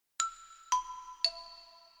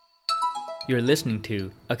You're listening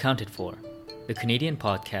to Accounted For, the Canadian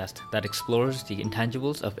podcast that explores the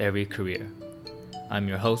intangibles of every career. I'm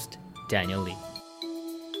your host, Daniel Lee.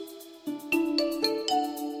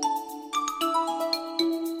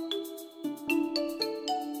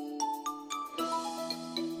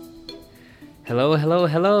 Hello.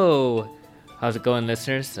 How's it going,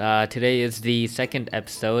 listeners? Today is the second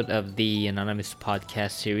episode of the Anonymous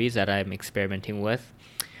podcast series that I'm experimenting with.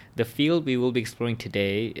 The field we will be exploring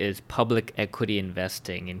today is public equity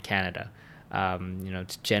investing in Canada.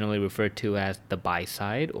 It's generally referred to as the buy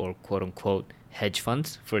side, or quote-unquote hedge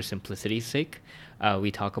funds for simplicity's sake.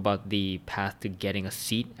 We talk about the path to getting a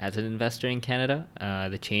seat as an investor in Canada,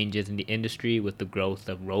 the changes in the industry with the growth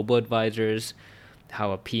of robo-advisors,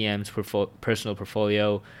 how a PM's personal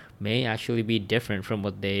portfolio may actually be different from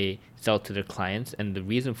what they sell to their clients, and the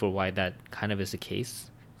reason for why that kind of is the case,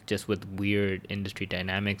 just with weird industry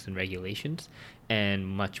dynamics and regulations, and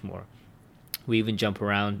much more. We even jump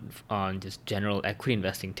around on just general equity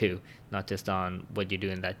investing too, not just on what you do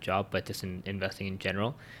in that job, but just in investing in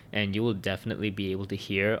general. And you will definitely be able to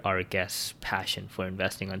hear our guest's passion for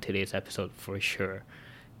investing on today's episode for sure.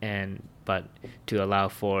 But to allow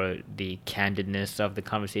for the candidness of the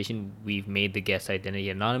conversation, we've made the guest identity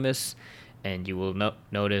anonymous. And you will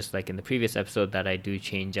notice, like in the previous episode, that I do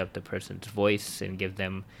change up the person's voice and give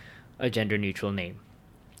them a gender-neutral name.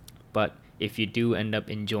 But if you do end up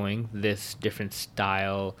enjoying this different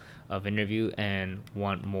style of interview and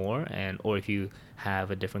want more, or if you have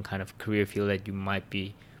a different kind of career field that you might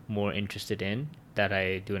be more interested in that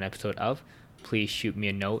I do an episode of, please shoot me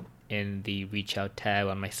a note in the reach out tab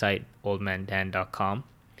on my site, oldmandan.com.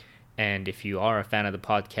 And if you are a fan of the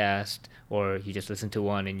podcast, or you just listen to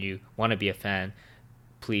one and you want to be a fan,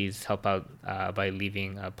 please help out by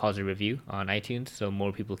leaving a positive review on iTunes so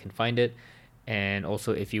more people can find it. And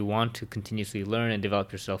also, if you want to continuously learn and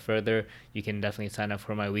develop yourself further, you can definitely sign up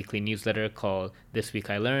for my weekly newsletter called This Week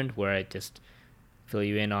I Learned, where I just fill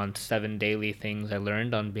you in on 7 daily things I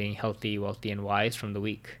learned on being healthy, wealthy, and wise from the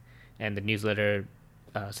week. And the newsletter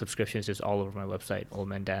subscriptions is all over my website,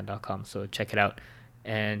 oldmandan.com, so check it out.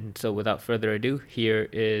 And so without further ado, here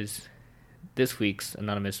is this week's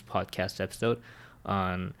Anonymous podcast episode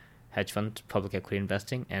on hedge funds, public equity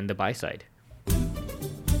investing, and the buy side.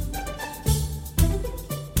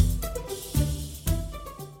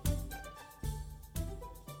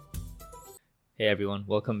 Hey everyone,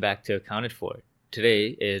 welcome back to Accounted For.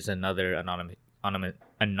 Today is another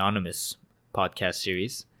anonymous podcast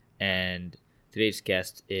series, and today's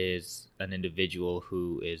guest is an individual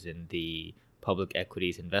who is in the public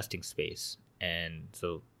equities investing space. And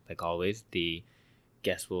so, like always, the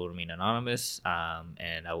guest will remain anonymous,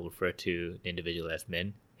 and I will refer to the individual as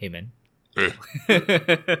Min. Hey, Min. Hey.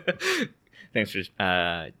 Thanks for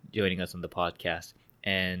joining us on the podcast.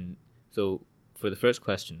 And so, for the first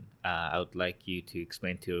question, I would like you to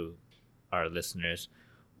explain to our listeners,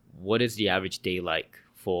 what is the average day like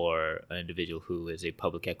for an individual who is a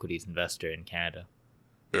public equities investor in Canada?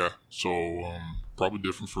 Yeah, so probably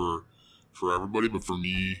different for everybody, but for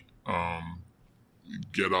me, I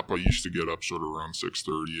used to get up sort of around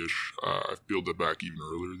 6:30ish. I feel that back even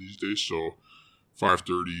earlier these days, so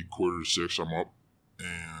 5:30, 5:45, I'm up,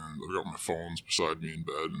 and I've got my phones beside me in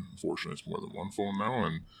bed. Unfortunately, it's more than one phone now,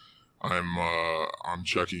 and I'm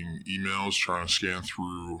checking emails, trying to scan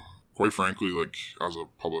through. Quite frankly, like as a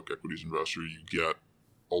public equities investor, you get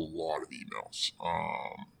a lot of emails.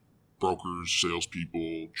 Brokers,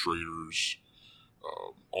 salespeople, traders,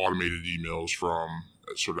 automated emails from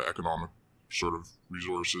sort of economic sort of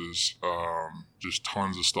resources, just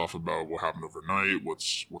tons of stuff about what happened overnight,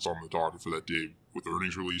 what's on the docket for that day with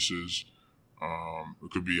earnings releases.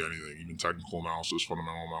 It could be anything, even technical analysis,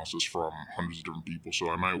 fundamental analysis from hundreds of different people. So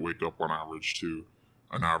I might wake up on average to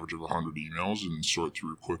an average of 100 emails and sort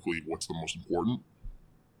through quickly what's the most important.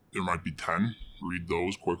 There might be 10, read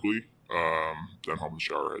those quickly, then hop in the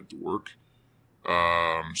shower, head to work.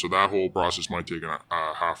 So that whole process might take a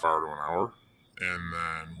half hour to an hour. And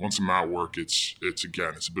then once I'm at work, it's a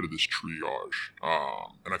bit of this triage.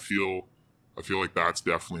 And I feel like that's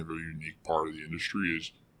definitely a very unique part of the industry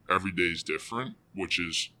is every day is different, which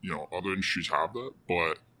is, other industries have that,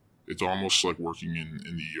 but it's almost like working in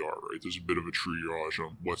the ER, right? There's a bit of a triage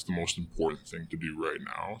on what's the most important thing to do right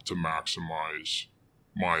now to maximize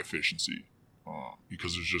my efficiency.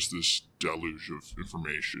 Because there's just this deluge of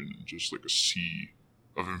information and just like a sea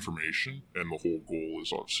of information, and the whole goal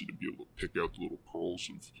is obviously to be able to pick out the little pearls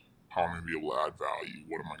of how I'm going to be able to add value,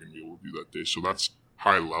 what am I going to be able to do that day. So that's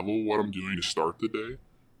high level what I'm doing to start the day.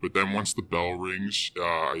 But then once the bell rings,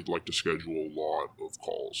 I'd like to schedule a lot of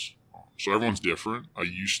calls. So everyone's different. I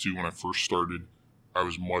used to, when I first started I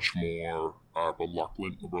was much more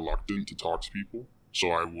reluctant to talk to people.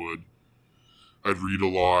 So I'd read a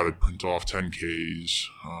lot. I'd print off 10Ks.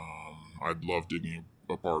 I'd love digging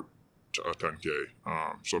apart a 10K.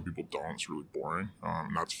 Some people don't. It's really boring.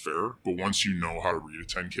 And that's fair. But once you know how to read a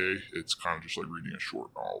 10K, it's kind of just like reading a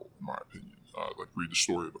short novel, in my opinion. Like read the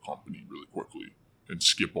story of a company really quickly and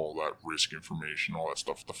skip all that risk information, all that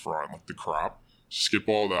stuff at the front, like the crap. Skip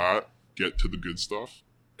all that, get to the good stuff,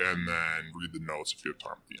 and then read the notes if you have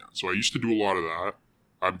time at the end. So I used to do a lot of that.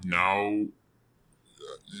 I've now,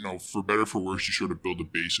 for better or for worse, you sort of build a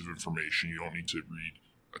base of information. You don't need to read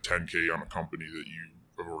a 10K on a company that you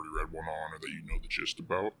have already read one on or that you know the gist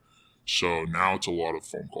about. So now it's a lot of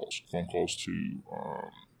phone calls to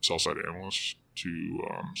sell-side analysts, to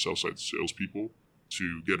sell-side salespeople,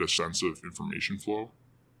 to get a sense of information flow.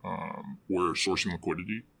 We're sourcing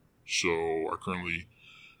liquidity. So I currently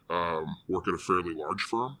work at a fairly large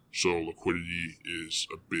firm. So liquidity is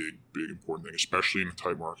a big important thing, especially in a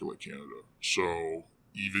tight market like Canada. So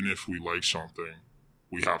even if we like something,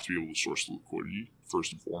 we have to be able to source the liquidity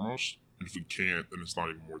first and foremost. And if we can't, then it's not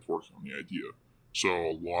even worth working on the idea. So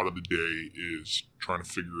a lot of the day is trying to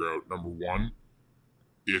figure out, number one,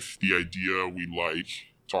 if the idea we like,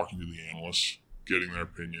 talking to the analysts, getting their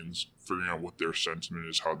opinions, figuring out what their sentiment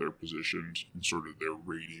is, how they're positioned, and sort of their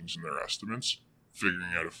ratings and their estimates,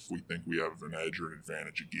 figuring out if we think we have an edge or an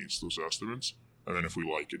advantage against those estimates, and then if we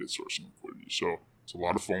like it, it's sourcing liquidity. So it's a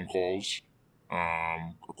lot of phone calls,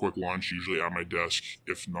 a quick lunch, usually at my desk,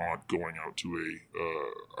 if not going out to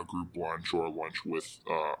a group lunch or a lunch with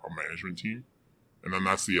a management team. And then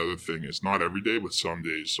that's the other thing is not every day, but some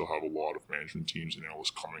days they'll have a lot of management teams and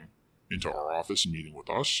analysts coming into our office and meeting with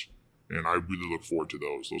us. And I really look forward to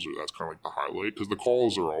those. That's kind of like the highlight because the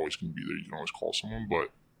calls are always going to be there. You can always call someone, but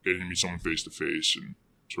getting to meet someone face to face and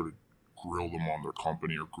sort of grill them on their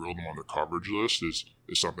company or grill them on their coverage list is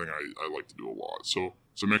something I like to do a lot. So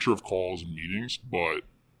it's a mixture of calls and meetings, but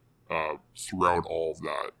throughout all of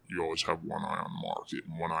that, you always have one eye on the market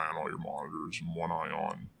and one eye on all your monitors and one eye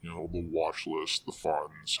on, the watch list, the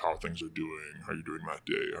funds, how things are doing, how you're doing that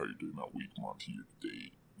day, how you're doing that week, month, year to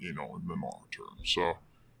date, in the long term. So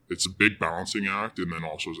it's a big balancing act. And then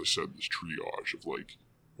also, as I said, this triage of like,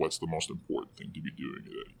 what's the most important thing to be doing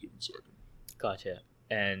at any given second. Gotcha.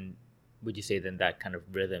 And would you say then that kind of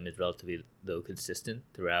rhythm is relatively, though, consistent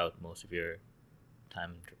throughout most of your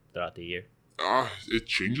time throughout the year? It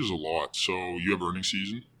changes a lot. So you have earnings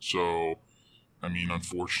season. So, I mean,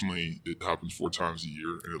 unfortunately, it happens 4 times a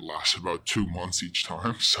year and it lasts about 2 months each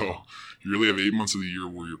time. So you really have 8 months of the year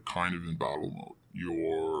where you're kind of in battle mode.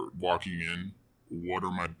 You're walking in, what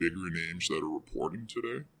are my bigger names that are reporting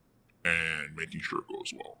today? And making sure it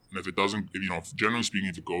goes well. And if it doesn't, if generally speaking,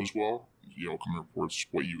 if it goes well, company reports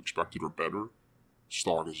what you expected or better,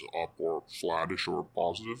 stock is up or flattish or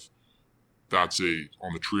positive, that's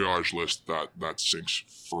on the triage list that sinks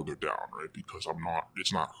further down, right? Because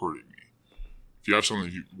it's not hurting me. If you have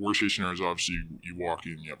something, worst case scenario is obviously you walk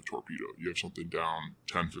in, you have a torpedo. You have something down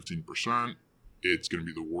 10, 15%, it's going to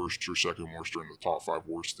be the worst or second worst or in the top 5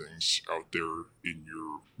 worst things out there in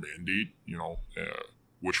your mandate,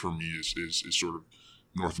 which for me is sort of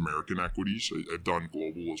North American equities. I've done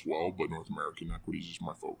global as well, but North American equities is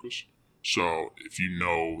my focus. So if you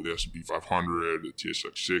know the S&P 500, the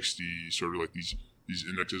TSX 60, sort of like these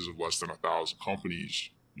indexes of less than 1,000 companies,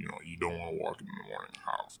 you don't want to walk in the morning and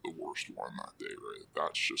have the worst one that day, right?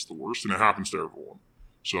 That's just the worst, and it happens to everyone.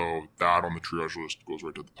 So that on the triage list goes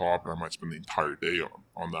right to the top, and I might spend the entire day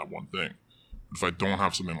on that one thing. But if I don't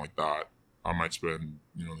have something like that, I might spend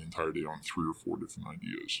the entire day on 3 or 4 different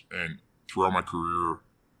ideas. And throughout my career,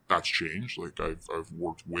 that's changed. Like I've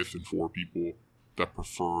worked with and for people that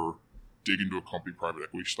prefer dig into a company private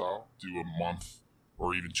equity style, do a month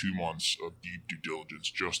or even 2 months of deep due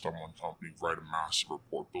diligence just on one company, write a massive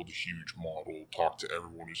report, build a huge model, talk to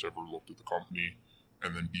everyone who's ever looked at the company,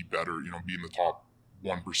 and then be better, be in the top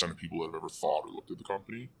 1% of people that have ever thought or looked at the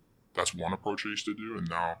company. That's one approach I used to do. And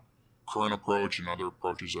now current approach and other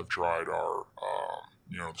approaches I've tried are,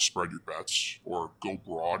 the spread your bets or go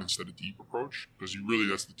broad instead of deep approach. Because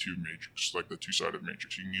that's the two matrix, like the two-sided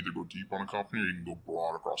matrix. You can either go deep on a company or you can go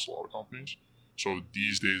broad across a lot of companies. So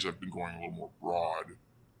these days I've been going a little more broad,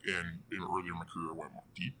 and earlier in my career I went more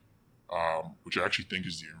deep, which I actually think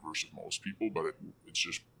is the inverse of most people, but it's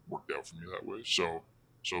just worked out for me that way. So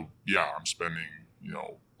yeah, I'm spending,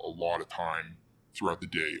 a lot of time throughout the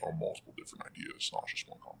day on multiple different ideas, not just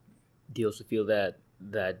one company. Do you also feel that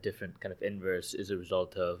different kind of inverse is a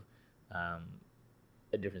result of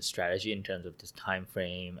a different strategy in terms of this time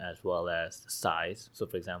frame as well as the size? So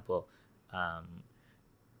for example,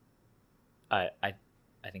 I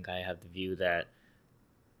think I have the view that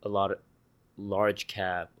a lot of large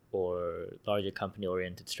cap or larger company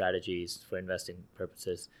oriented strategies for investing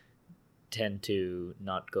purposes tend to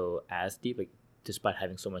not go as deep, like despite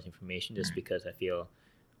having so much information, just because I feel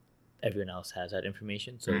everyone else has that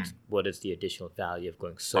information. So it's what is the additional value of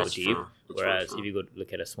going so That's deep? fair. That's Whereas very if you go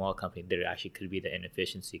look at a small company, there actually could be the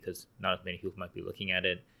inefficiency because not as many people might be looking at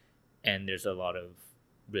it, and there's a lot of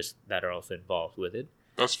risks that are also involved with it.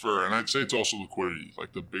 That's fair, and I'd say it's also liquidity.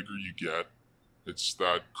 Like the bigger you get, it's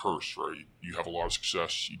that curse, right? You have a lot of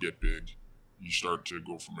success, you get big, you start to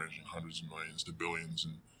go from managing hundreds of millions to billions,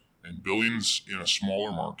 and billions in a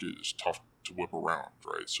smaller market is tough to whip around,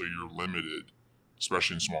 right? So you're limited,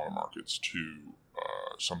 especially in smaller markets, to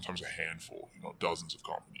sometimes a handful, dozens of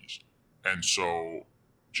companies. And so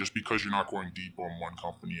just because you're not going deep on one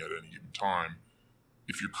company at any given time,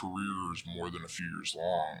 if your career is more than a few years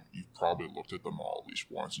long, you've probably looked at them all at least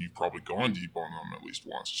once, and you've probably gone deep on them at least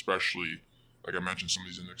once, especially, like I mentioned, some of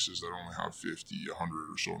these indexes that only have 50, 100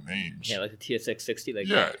 or so names. Yeah, like the TSX 60.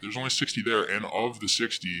 There's only 60 there, and of the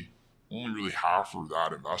 60, only really half are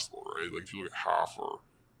that investable, right? Like if you look at half are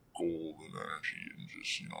gold and energy and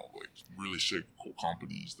just, like really cyclical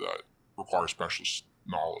companies that require specialist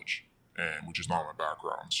knowledge, and which is not my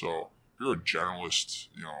background. So if you're a generalist,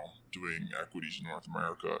 doing equities in North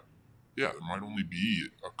America, there might only be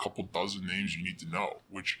a couple dozen names you need to know,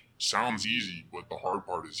 which sounds easy, but the hard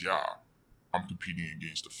part is, I'm competing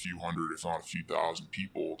against a few hundred, if not a few thousand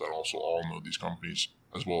people that also all know these companies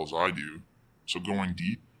as well as I do. So going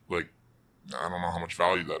deep, like, I don't know how much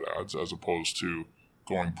value that adds as opposed to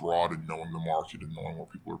going broad and knowing the market and knowing where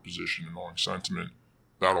people are positioned and knowing sentiment.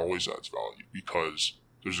 That always adds value because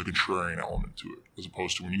there's a contrarian element to it, as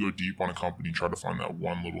opposed to when you go deep on a company and try to find that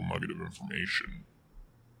one little nugget of information.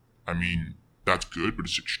 I mean, that's good, but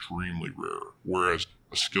it's extremely rare. Whereas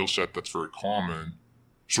a skill set that's very common,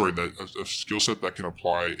 a skill set that can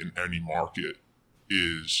apply in any market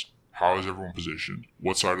is how is everyone positioned?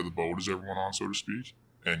 What side of the boat is everyone on, so to speak?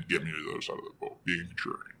 And get me to the other side of the boat, being a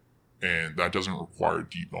contrarian. And that doesn't require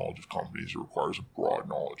deep knowledge of companies. It requires a broad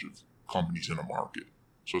knowledge of companies in a market.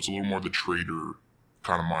 So it's a little more the trader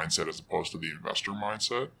kind of mindset as opposed to the investor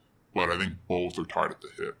mindset. But I think both are tied at the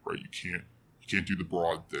hip, right? You can't do the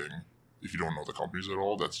broad thing if you don't know the companies at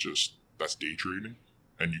all. That's day trading.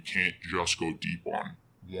 And you can't just go deep on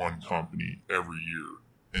one company every year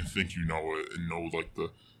and think you know it and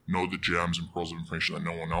know the gems and pearls of information that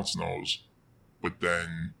no one else knows. But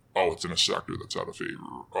then, it's in a sector that's out of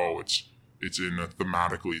favor. It's in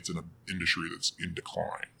thematically, it's in an industry that's in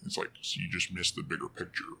decline. It's like, so you just missed the bigger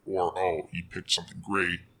picture. Or, you picked something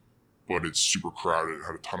great, but it's super crowded, it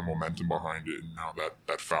had a ton of momentum behind it, and now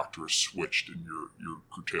that factor is switched and you're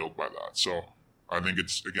curtailed by that. So I think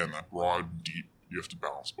it's, again, that broad and deep, you have to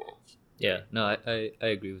balance both. Yeah, no, I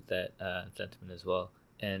agree with that sentiment as well.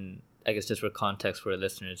 And I guess just for context for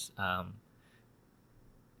listeners,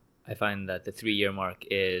 I find that the 3-year mark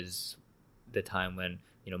is the time when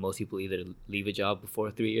most people either leave a job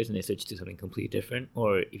before 3 years and they switch to something completely different,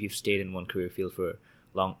 or if you've stayed in one career field for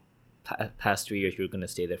past 3 years, you're going to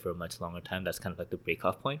stay there for a much longer time. That's kind of like the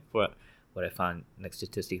breakoff point for what I find like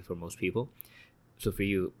statistically for most people. So for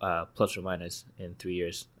you, plus or minus in 3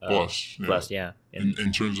 years. Plus, yeah.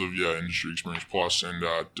 In terms of industry experience, plus, and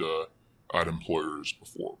at employers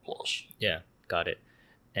before, plus. Yeah, got it.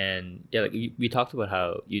 And like we talked about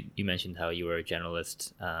how you mentioned how you were a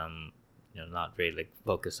generalist, not very like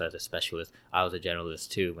focused as a specialist. I was a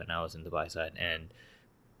generalist too when I was in the buy side,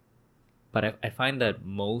 but I find that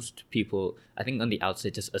most people, I think on the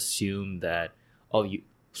outset, just assume that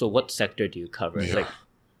so what sector do you cover? Yeah. Like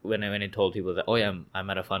when I told people that I'm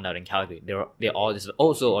at a fund out in Calgary, they all just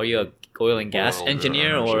so are you a oil and gas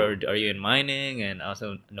engineer or are you in mining? And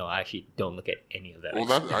also no, I actually don't look at any of that. Well,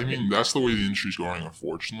 that's the way the industry's going.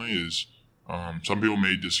 Unfortunately, is some people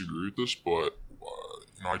may disagree with this, but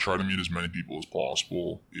I try to meet as many people as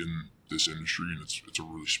possible in this industry, and it's a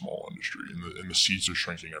really small industry, and the seats are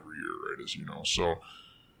shrinking every year, right? As you know, so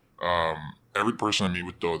every person I meet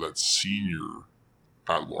with though that's senior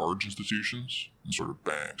at large institutions and sort of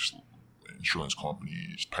banks, insurance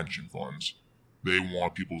companies, pension funds, they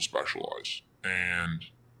want people to specialize, and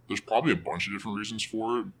there's probably a bunch of different reasons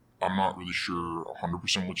for it. I'm not really sure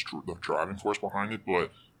 100% what's the driving force behind it,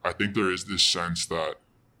 but I think there is this sense that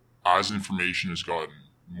as information has gotten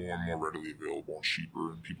more and more readily available and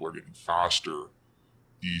cheaper and people are getting faster,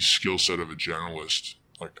 the skill set of a generalist,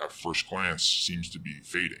 like at first glance, seems to be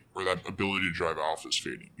fading, or that ability to drive alpha is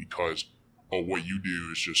fading because what you do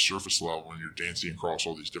is just surface level and you're dancing across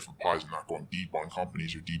all these different pies and not going deep on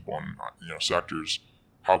companies or deep on sectors.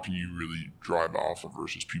 How can you really drive alpha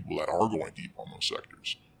versus people that are going deep on those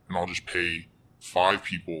sectors? And I'll just pay 5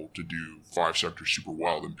 people to do 5 sectors super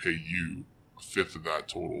well than pay you a fifth of that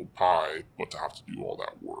total pie, but to have to do all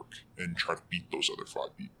that work and try to beat those other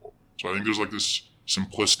 5 people. So I think there's like this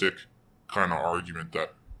simplistic kind of argument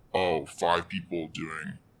that, 5 people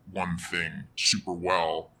doing one thing super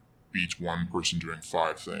well beats one person doing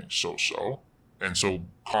 5 things so. And so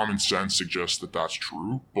common sense suggests that that's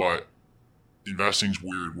true, but investing's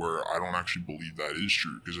weird where I don't actually believe that is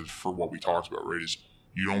true, because for what we talked about, right, is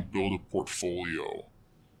you don't build a portfolio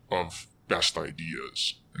of best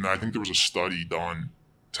ideas. And I think there was a study done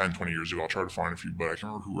 10, 20 years ago. I'll try to find a few, but I can't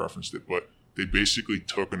remember who referenced it. But they basically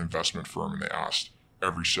took an investment firm and they asked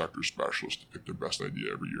every sector specialist to pick their best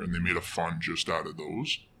idea every year. And they made a fund just out of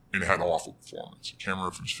those. And it had awful performance. I can't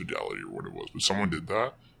remember if it was Fidelity or what it was, but someone did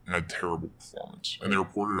that and had terrible performance. And they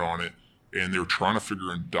reported on it, and they were trying to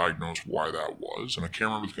figure and diagnose why that was. And I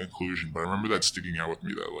can't remember the conclusion, but I remember that sticking out with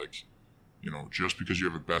me, that like, just because you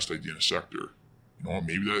have a best idea in a sector,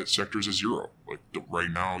 maybe that sector is a 0. Like right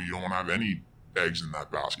now, you don't want to have any eggs in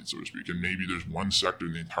that basket, so to speak. And maybe there's one sector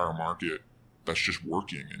in the entire market that's just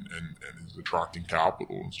working and is attracting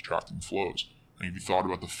capital and is attracting flows. And if you thought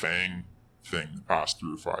about the FANG thing the past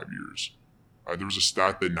 3 or 5 years, there was a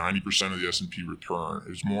stat that 90% of the S&P return, it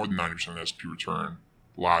was more than 90% of the S&P return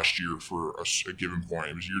last year for a given point,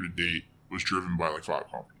 it was year to date, was driven by like 5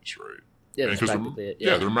 companies, right? Yeah, that's practically it.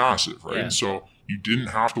 Yeah, they're massive, right? Yeah. And so you didn't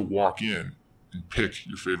have to walk in and pick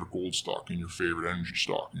your favorite gold stock and your favorite energy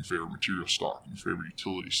stock and your favorite material stock and your favorite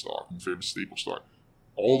utility stock and your favorite staple stock.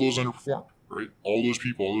 All those underperformed, right? All those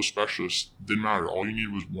people, all those specialists, didn't matter. All you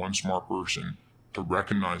needed was one smart person to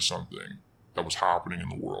recognize something that was happening in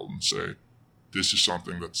the world and say, this is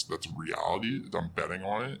something that's a reality, I'm betting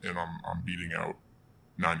on it, and I'm beating out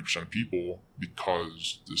 90% of people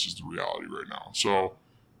because this is the reality right now. So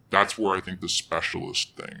that's where I think the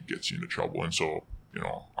specialist thing gets you into trouble. And so,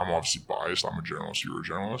 I'm obviously biased. I'm a journalist, you're a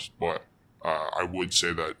journalist, but I would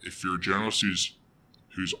say that if you're a journalist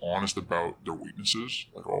who's honest about their weaknesses,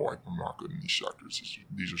 like, I'm not good in these sectors,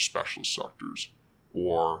 these are specialist sectors,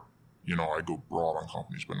 or, I go broad on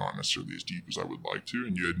companies, but not necessarily as deep as I would like to,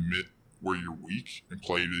 and you admit where you're weak and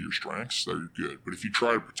play to your strengths, that you're good. But if you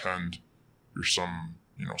try to pretend you're some,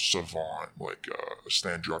 savant, like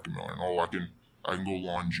Stan Druckenmiller, and I can go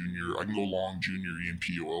long junior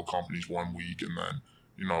E&P oil companies one week, and then,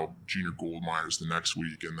 junior gold miners the next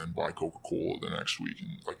week, and then buy Coca-Cola the next week.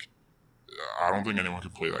 And like, I don't think anyone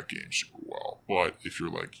can play that game super well. But if you're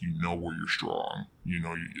like, where you're strong,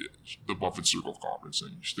 the Buffett circle of competence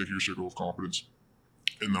thing, you stick to your circle of competence,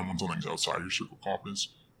 and then when something's outside your circle of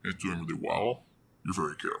competence and it's doing really well, you're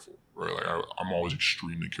very careful, right? Like I'm always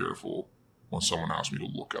extremely careful when someone asks me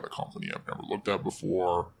to look at a company I've never looked at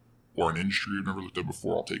before, or an industry I've never looked at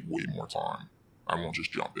before. I'll take way more time. I won't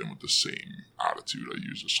just jump in with the same attitude I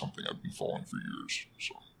use as something I've been following for years.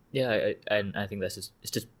 So yeah, I think it's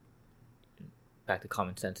just back to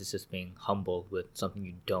common sense. It's just being humble with something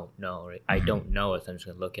you don't know, right? I don't know it, so I'm just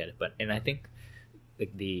gonna look at it. And I think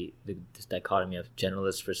like this dichotomy of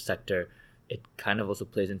generalist versus sector, it kind of also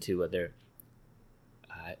plays into whether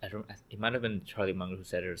it might have been Charlie Munger who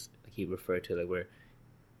said it, or like he referred to, like, where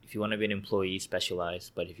if you want to be an employee,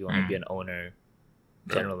 specialize, but if you want to be an owner,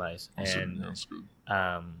 generalize. And that's good.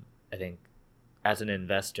 I think as an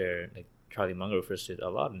investor, like Charlie Munger refers to it a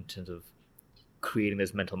lot in terms of creating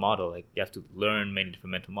this mental model. Like, you have to learn many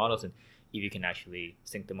different mental models, and if you can actually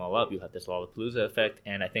sync them all up, you have this Lollapalooza effect.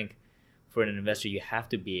 And I think for an investor, you have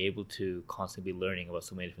to be able to constantly be learning about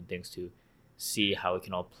so many different things to see how it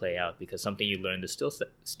can all play out, because something you learn in the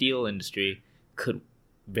steel industry could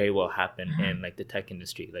very well happen in like the tech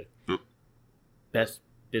industry. Like best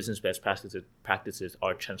practices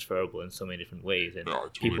are transferable in so many different ways, and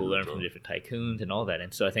people learn from different tycoons and all that.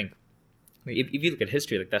 And so I think if you look at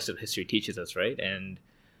history, like, that's what history teaches us, right? And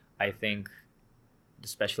I think the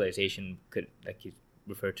specialization could, like you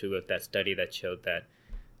referred to with that study that showed that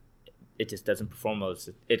it just doesn't perform well.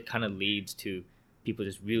 It kind of leads to people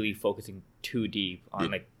just really focusing too deep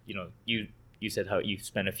on, like, you said how you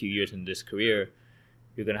spent a few years in this career,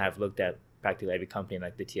 you're going to have looked at practically every company in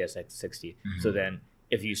like the TSX 60. So then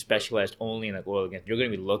if you specialized only in like oil and gas, you're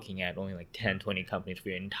going to be looking at only like 10, 20 companies for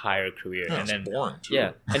your entire career. Yeah, and then boring too.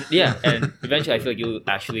 And eventually I feel like you'll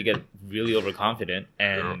actually get really overconfident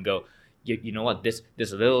and go, you know what, this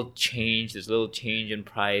little change in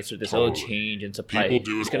price, or this little change in supply,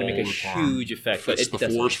 it's going to make a huge effect. It's the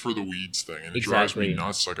forest for the weeds thing, and it drives me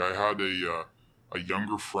nuts. Like, I had a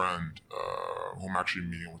younger friend who I'm actually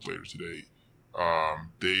meeting with later today.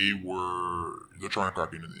 They're trying to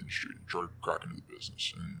crack into the industry, trying to crack into the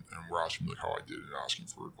business, and we're asking me like how I did it, and asking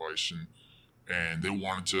for advice, and they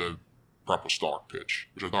wanted to prep a stock pitch,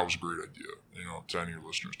 which I thought was a great idea, to any of your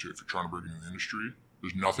listeners too. If you're trying to break into the industry,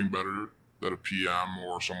 there's nothing better that a PM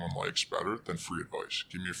or someone likes better than free advice.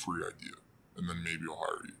 Give me a free idea, and then maybe I'll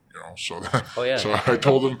hire you. So I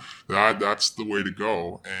told them that's the way to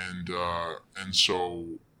go,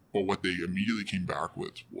 but what they immediately came back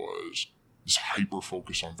with was this hyper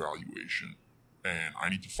focus on valuation, and I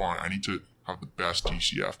need to have the best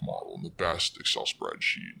DCF model and the best Excel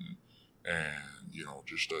spreadsheet and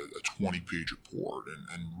just a 20-page report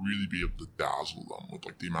and really be able to dazzle them with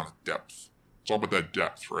like the amount of depth. It's all about that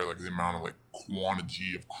depth, right? Like the amount of like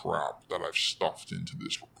quantity of crap that I've stuffed into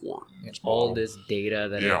this report. And all this data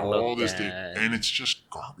that I've looked at. Data, and it's just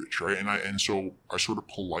garbage, right? And so I sort of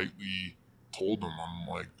politely told them, I'm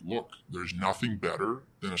like, look, there's nothing better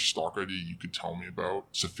than a stock idea you could tell me about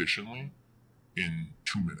sufficiently in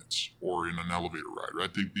 2 minutes or in an elevator ride,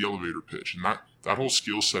 right? The elevator pitch. And that whole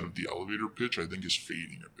skill set of the elevator pitch, I think, is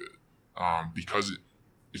fading a bit because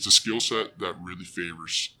it's a skill set that really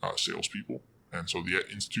favors salespeople. And so the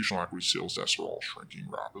institutional equity sales desks are all shrinking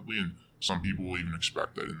rapidly. And some people will even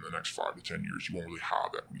expect that in the next 5 to 10 years, you won't really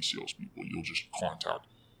have equity salespeople. You'll just contact,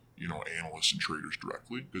 analysts and traders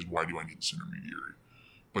directly, because why do I need this intermediary?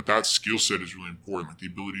 But that skill set is really important. Like the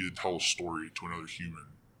ability to tell a story to another human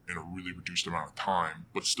in a really reduced amount of time,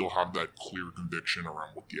 but still have that clear conviction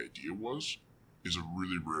around what the idea was, is a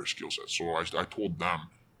really rare skill set. So I told them,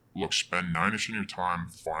 look, spend 9% of your time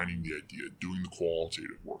finding the idea, doing the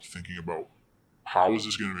qualitative work, thinking about how is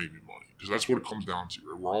this going to make me money? Because that's what it comes down to,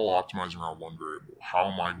 right? We're all optimizing around one variable.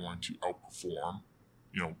 How am I going to outperform,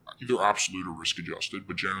 either absolute or risk adjusted,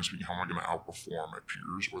 but generally speaking, how am I going to outperform my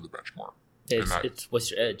peers or the benchmark? It's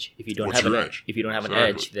what's your edge? If you don't have an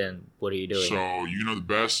edge, then what are you doing? So the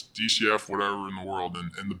best DCF, whatever in the world,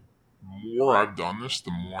 and the more I've done this,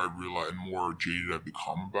 the more I realize, and more jaded I've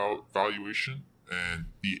become about valuation and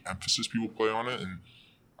the emphasis people play on it. And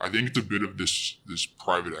I think it's a bit of this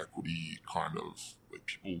private equity kind of, like,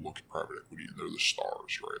 people look at private equity and they're the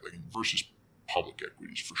stars, right? Like versus public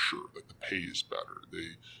equities, for sure. Like the pay is better.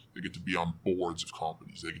 They get to be on boards of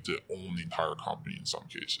companies. They get to own the entire company in some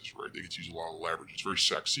cases, right? They get to use a lot of leverage. It's very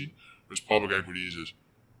sexy. Whereas public equities is,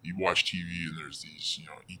 you watch TV and there's these,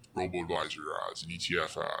 robo-advisor ads and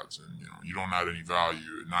ETF ads, and, you don't add any value,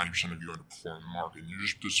 and 90% of you underperform the market. And you're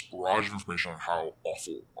just this barrage of information on how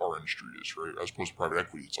awful our industry is, right? As opposed to private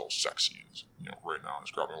equity, it's all sexy. And, right now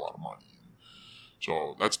it's grabbing a lot of money. And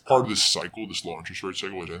so that's part of this cycle, this low interest rate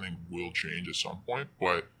cycle, which I think will change at some point.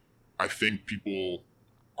 But I think people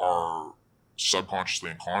are subconsciously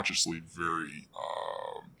and consciously very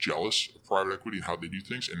jealous of private equity and how they do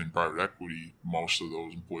things. And in private equity, most of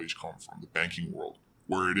those employees come from the banking world,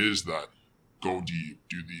 where it is that go deep,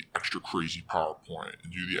 do the extra crazy PowerPoint,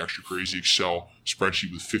 and do the extra crazy Excel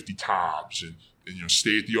spreadsheet with 50 tabs, and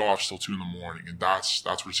stay at the office till 2 a.m. And that's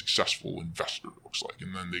what a successful investor looks like.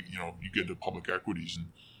 And then you get into public equities, and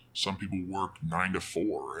some people work 9 to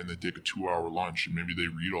 4, and they take a 2-hour lunch, and maybe they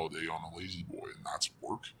read all day on a lazy boy, and that's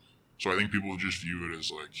work. So I think people just view it as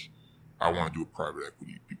like, I want to do what private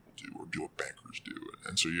equity people do, or do what bankers do.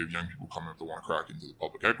 And so you have young people coming up that want to crack into the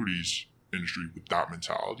public equities industry with that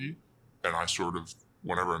mentality. And I sort of,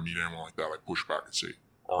 whenever I meet anyone like that, I push back and say,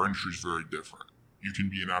 our industry is very different. You can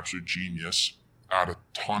be an absolute genius, add a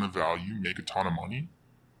ton of value, make a ton of money,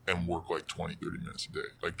 and work like 20, 30 minutes a day.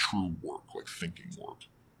 Like true work, like thinking work.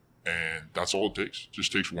 And that's all it takes. It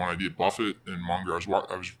just takes one idea. Buffett and Munger,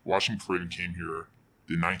 I was watching before I even came here,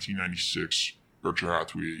 the 1996 Berkshire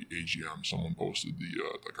Hathaway AGM. Someone posted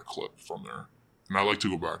like a clip from there. And I like to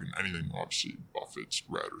go back, and anything obviously Buffett's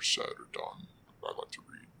read or said or done, I like to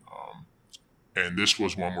read. And this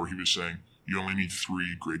was one where he was saying, you only need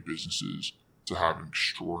 3 great businesses to have an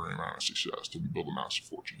extraordinary amount of success, to build a massive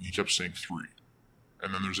fortune. He kept saying 3.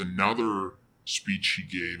 And then there's another speech he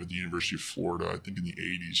gave at the University of Florida, I think in the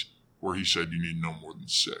 80s, where he said you need no more than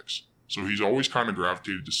 6. So he's always kind of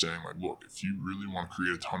gravitated to saying, like, look, if you really want to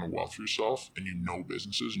create a ton of wealth for yourself and you know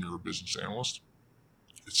businesses and you're a business analyst,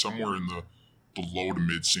 it's somewhere in the low to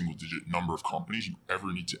mid single digit number of companies you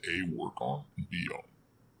ever need to A, work on, and B, own.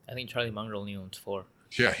 I think Charlie Munger only owns 4.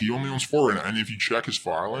 Yeah, he only owns 4. And if you check his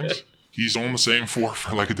filings, he's owned the same 4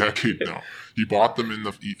 for like a decade now. He bought them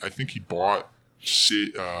I think he bought,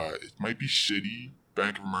 it might be Citi,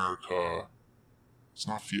 Bank of America. It's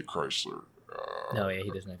not Fiat Chrysler. No, yeah, he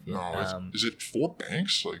doesn't have Fiat. No, is it 4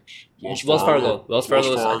 banks? Like Wells Fargo. Wells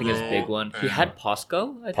Fargo is, I think, his big one. He had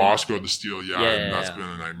POSCO, I think. POSCO, the steel, that's been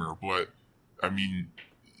a nightmare. But, I mean,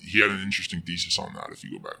 he had an interesting thesis on that if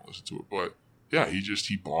you go back and listen to it. But, yeah,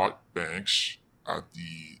 he bought banks at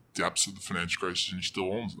the depths of the financial crisis, and he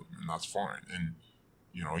still owns them, and that's fine. And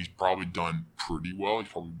He's probably done pretty well.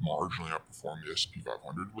 He's probably marginally outperformed the S&P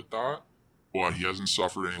 500 with that, but he hasn't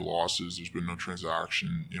suffered any losses. There's been no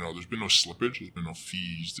transaction. There's been no slippage. There's been no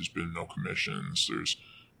fees. There's been no commissions. There's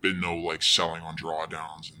been no like selling on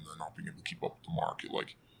drawdowns and then not being able to keep up with the market.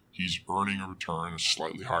 Like he's earning a return that's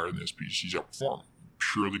slightly higher than the S&P. He's outperforming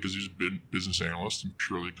purely because he's a business analyst and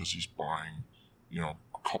purely because he's buying, a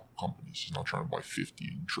couple companies. He's not trying to buy 50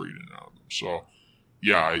 and trade in out of them. So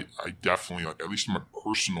yeah, I definitely, like, at least in my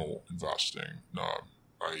personal investing,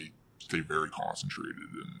 I stay very concentrated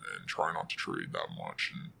and try not to trade that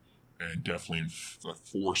much, and definitely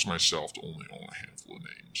force myself to only own a handful of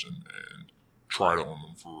names and try to own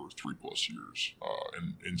them for 3+ years,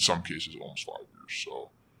 and in some cases almost 5 years. So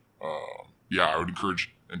yeah, I would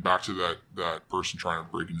encourage, and back to that person trying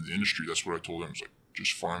to break into the industry, that's what I told him. It's like,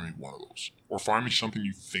 just find me one of those, or find me something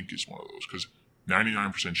you think is one of those, because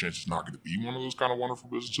 99% chance it's not going to be one of those kind of wonderful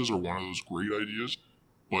businesses or one of those great ideas,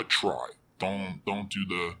 but try. Don't do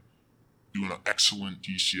an excellent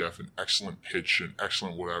DCF, an excellent pitch, an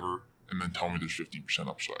excellent whatever, and then tell me there's 15%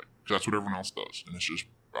 upside, because that's what everyone else does, and it's just,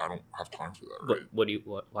 I don't have time for that,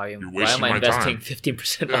 right? Why You're am wasting I my investing time.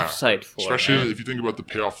 15% Yeah, upside for? especially if you think about the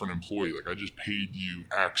payoff for an employee. Like, I just paid you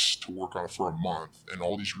X to work on it for a month and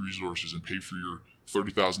all these resources and pay for your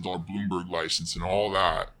 $30,000 Bloomberg license and all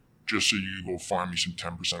that, just so you go find me some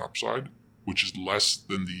 10% upside, which is less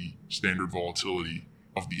than the standard volatility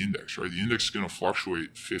of the index, right? The index is going to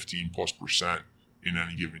fluctuate 15+% in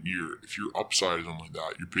any given year. If your upside is only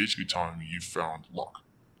that, you're basically telling me you found luck.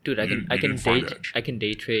 Dude, You can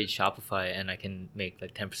day trade Shopify and I can make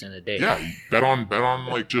like 10% a day. Yeah, you bet on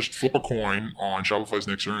like, just flip a coin on Shopify's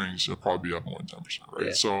next earnings, it'll probably be up more than 10%, right?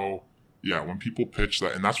 Yeah. So yeah, when people pitch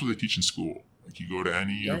that, and that's what they teach in school. Like, you go to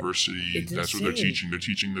any university, that's what they're teaching. They're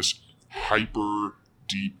teaching this hyper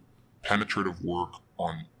deep penetrative work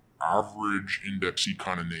on average indexy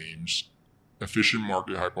kind of names, efficient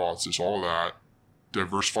market hypothesis, all that,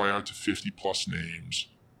 diversify out to 50+ names,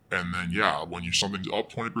 and then yeah, when something's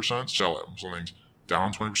up 20%, sell it. When something's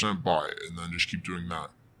down 20%, buy it, and then just keep doing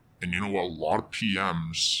that. And you know what? A lot of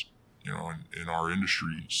PMs, in our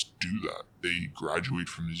industries do that. They graduate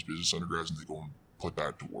from these business undergrads and they go and put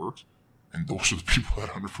that to work. And those are the people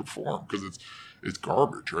that underperform, because it's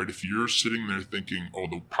garbage, right? If you're sitting there thinking, oh,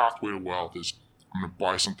 the pathway to wealth is I'm going to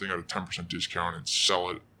buy something at a 10% discount and sell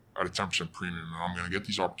it at a 10% premium, and I'm going to get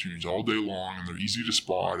these opportunities all day long, and they're easy to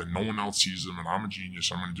spot, and no one else sees them, and I'm a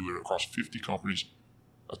genius, I'm going to do it across 50 companies,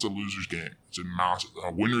 that's a loser's game. It's a massive.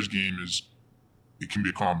 A winner's game it can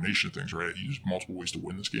be a combination of things, right? There's multiple ways to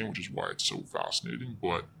win this game, which is why it's so fascinating,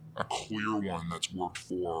 but a clear one that's worked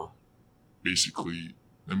for basically.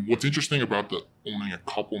 And what's interesting about owning a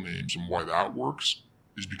couple names and why that works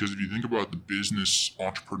is because if you think about the business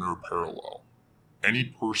entrepreneur parallel, any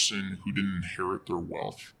person who didn't inherit their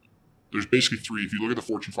wealth, there's basically three. If you look at the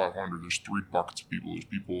Fortune 500, there's three buckets of people. There's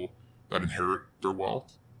people that inherit their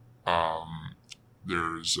wealth.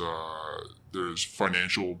 There's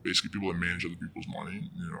financial, basically people that manage other people's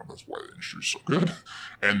money. That's why the industry is so good.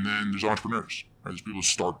 And then there's entrepreneurs, right? There's people who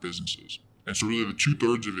start businesses. And so really the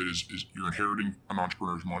 2/3 of it is you're inheriting an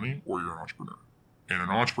entrepreneur's money or you're an entrepreneur. And an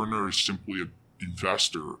entrepreneur is simply an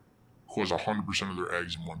investor who has 100% of their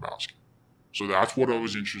eggs in one basket. So that's what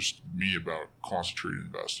always interested me about concentrated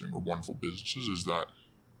investing or wonderful businesses, is that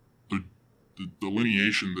the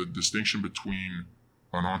delineation, the distinction between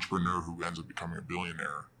an entrepreneur who ends up becoming a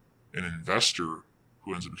billionaire and an investor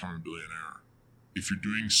who ends up becoming a billionaire. If you're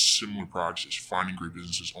doing similar practices, finding great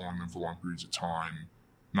businesses, owning them for long periods of time,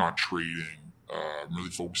 not trading, really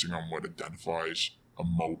focusing on what identifies a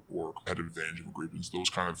moat or a competitive advantage of a great business, those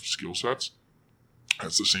kind of skill sets,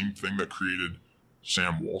 that's the same thing that created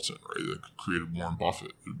Sam Walton, right? That created Warren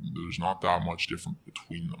Buffett. There's not that much different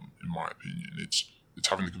between them, in my opinion. It's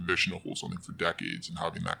having the conviction to hold something for decades and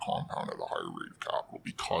having that compound at a higher rate of capital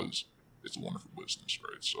because it's a wonderful business,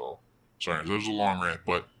 right? So, sorry, that was a long rant,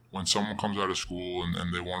 but when someone comes out of school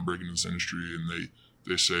and they want to break into this industry and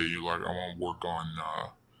they say, like, I want to work on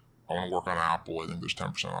Apple, I think there's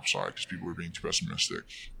 10% upside because people are being too pessimistic.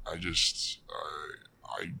 I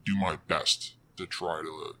do my best to try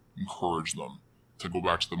to encourage them to go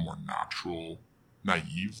back to the more natural,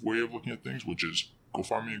 naive way of looking at things, which is go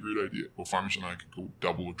find me a great idea. Go find me something I could go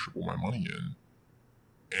double or triple my money in,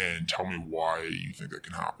 and tell me why you think that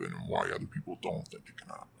can happen and why other people don't think it can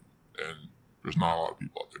happen. And there's not a lot of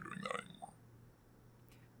people out there doing that anymore.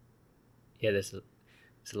 Yeah, there's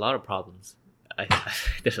a lot of problems.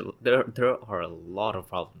 There are a lot of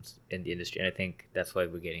problems in the industry, and I think that's why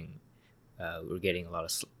we're getting a lot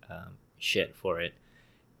of shit for it.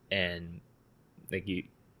 And like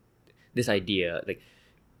this idea, like,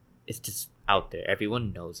 it's just out there.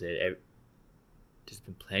 Everyone knows it. There's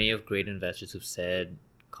been plenty of great investors who've said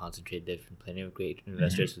concentrate. There's been plenty of great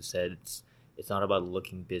investors who said it's not about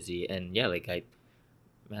looking busy. And yeah, like like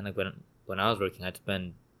when I was working, I'd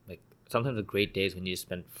spend like sometimes the great days when you just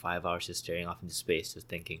spend 5 hours just staring off into space, just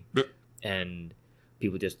thinking. Yep. And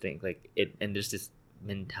people just think like it, and there's this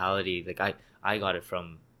mentality. Like I got it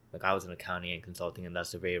from, like, I was in accounting and consulting, and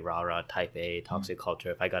that's a very rah type A toxic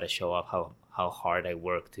culture. If I got to show off how hard I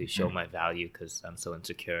work to show my value because I'm so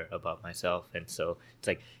insecure about myself, and so it's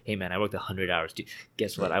like, hey man, I worked 100 hours. Dude,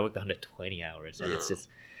 guess what? I worked 120 hours, and it's just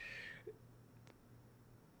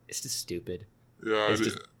stupid. Yeah,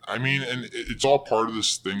 I mean, and it's all part of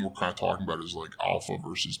this thing we're kind of talking about is like alpha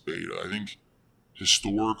versus beta. I think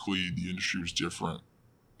historically the industry was different.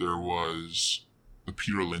 There was the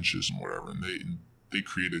Peter Lynch's and whatever, and they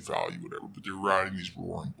created value, whatever, but they're riding these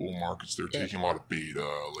roaring bull markets. They're taking a lot of beta,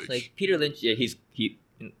 like Peter Lynch. Yeah, he's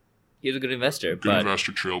a good investor,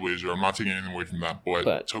 investor, trailblazer. I'm not taking anything away from that,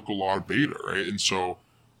 but took a lot of beta, right? And so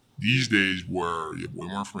these days, where you have way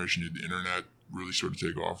more information, the internet really started to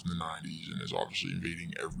take off in the 90s and is obviously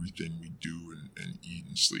invading everything we do and eat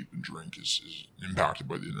and sleep and drink is impacted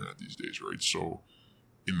by the internet these days, right? So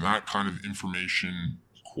in that kind of information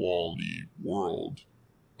quality world,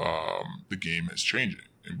 the game is changing,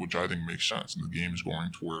 which I think makes sense. And the game is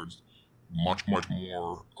going towards much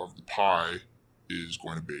more of the pie is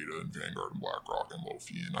going to beta and Vanguard and BlackRock and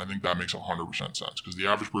Lofi. And I think that makes 100% sense because the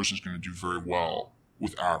average person is going to do very well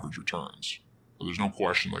with average returns. So there's no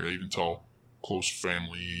question. Like, I even tell close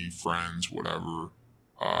family, friends, whatever,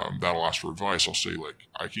 that'll ask for advice. I'll say, like,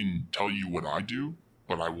 I can tell you what I do,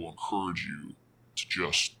 but I will encourage you to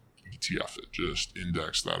just ETF it, just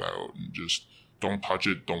index that out, and just don't touch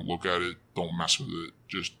it, don't look at it, don't mess with it.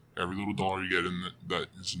 Just every little dollar you get in that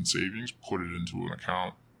is in savings, put it into an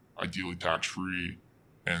account, ideally tax-free,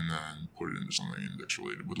 and then put it into something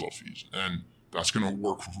index-related with low fees. And that's going to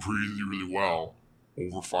work really well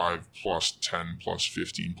over 5 plus 10 plus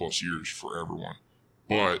 15 plus years for everyone.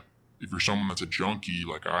 But if you're someone that's a junkie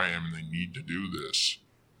like I am and they need to do this,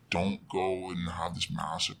 don't go and have this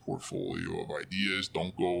massive portfolio of ideas.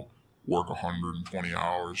 Don't go work 120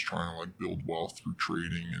 hours trying to like build wealth through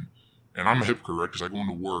trading. And I'm a hypocrite, right? Because I go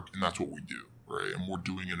into work and that's what we do, right? And we're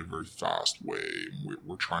doing it in a very fast way. And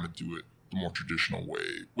we're trying to do it the more traditional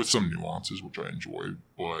way with some nuances, which I enjoy.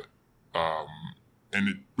 But, and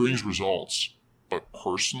it brings results. But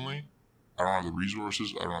personally, I don't have the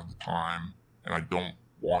resources, I don't have the time, and I don't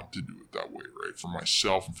want to do it that way, right? For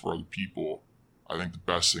myself and for other people, I think the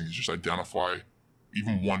best thing is just identify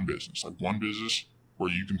even one business where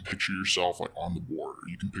you can picture yourself like on the board, or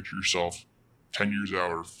you can picture yourself 10 years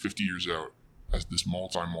out or 50 years out as this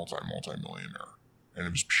multi-millionaire. And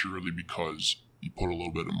it was purely because you put a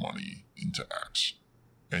little bit of money into X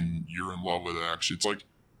and you're in love with X. It's like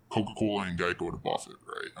Coca-Cola and Geico to Buffett,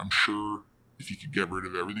 right? I'm sure if he could get rid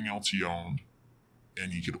of everything else he owned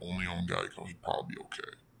and he could only own Geico, he'd probably be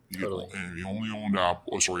okay. Totally. And if he only owned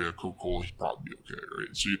Coca-Cola, he'd probably be okay,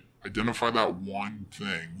 right? So you identify that one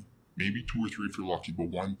thing, maybe 2 or 3 if you're lucky, but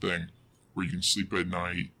one thing where you can sleep at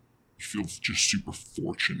night, you feel just super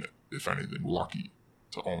fortunate, if anything, lucky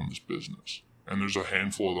to own this business. And there's a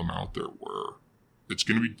handful of them out there where it's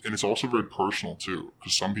going to be, and it's also very personal too,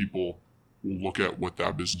 because some people will look at what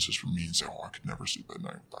that business is for me and say, oh, I could never sleep at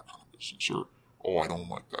night with that kind of business, or, oh, I don't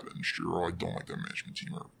like that industry, or, oh, I don't like that management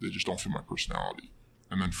team, or they just don't fit my personality.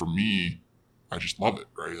 And then for me, I just love it,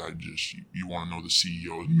 right? You want to know the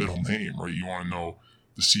CEO's middle name, right? You want to know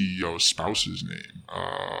the CEO's spouse's name.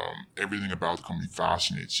 Everything about the company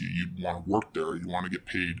fascinates you. You'd want to work there. You want to get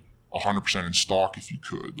paid 100% in stock if you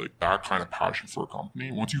could. Like that kind of passion for a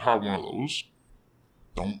company. Once you have one of those,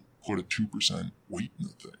 don't put a 2% weight in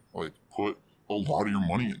the thing. Like put a lot of your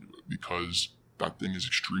money into it because that thing is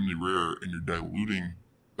extremely rare and you're diluting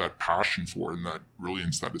that passion for it and that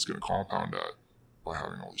brilliance that it's going to compound at by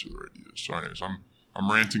having all these other ideas. So anyways,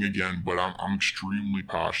 I'm ranting again, but I'm extremely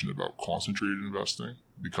passionate about concentrated investing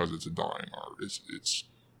because it's a dying art.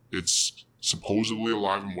 It's supposedly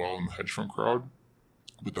alive and well in the hedge fund crowd,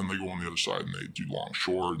 but then they go on the other side and they do long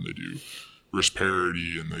short and they do risk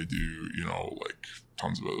parity and they do, like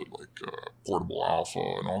tons of portable alpha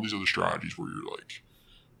and all these other strategies where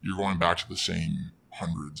you're going back to the same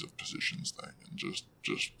hundreds of positions thing and just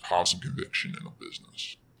have some conviction in a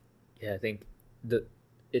business. Yeah, I think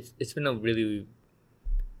it's been a really,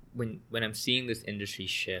 when I'm seeing this industry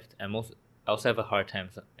shift, I also have a hard time.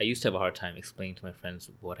 I used to have a hard time explaining to my friends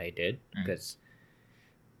what I did because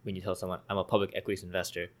when you tell someone I'm a public equities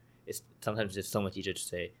investor, sometimes it's so much easier to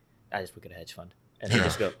say I just work at a hedge fund and they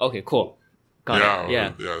just go, okay, cool, got it.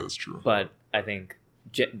 Yeah, that's true. But I think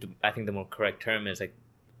I think the more correct term is like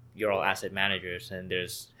you're all asset managers, and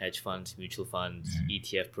there's hedge funds, mutual funds,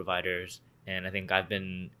 ETF providers, and I think I've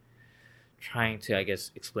been trying to, I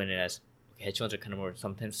guess, explain it as okay, hedge funds are kind of more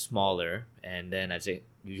sometimes smaller, and then I'd say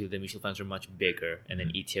usually the mutual funds are much bigger, and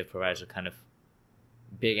then ETF providers are kind of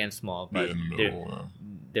big and small, but in the middle,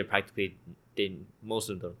 they're practically most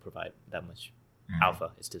of them don't provide that much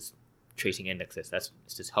alpha. It's just tracing indexes.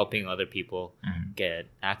 It's just helping other people get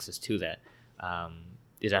access to that.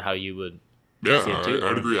 Is that how you would? Yeah,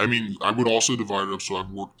 I'd agree. I mean, I would also divide it up. So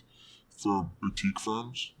I've worked for boutique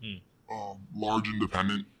firms, large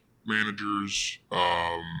independent managers,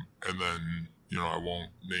 and then, I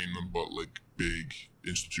won't name them, but like big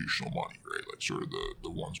institutional money, right? Like sort of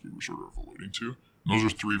the ones we were sort of alluding to. And those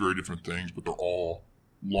are three very different things, but they're all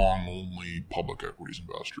long-only public equities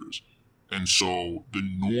investors. And so the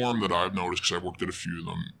norm that I've noticed, because I've worked at a few of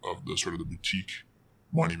them, of the sort of the boutique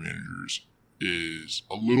money managers, is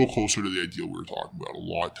a little closer to the ideal we were talking about. A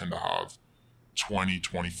lot tend to have 20,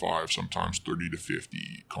 25, sometimes 30 to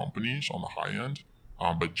 50 companies on the high end,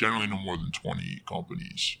 but generally no more than 20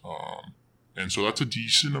 companies. And so that's a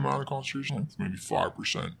decent amount of concentration, like maybe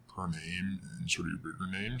 5% per name in sort of your bigger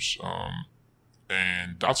names.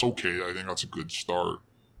 And that's okay. I think that's a good start.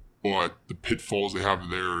 But the pitfalls they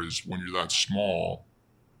have there is when you're that small,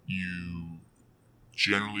 you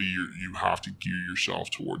have to gear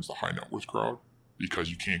yourself towards the high net worth crowd,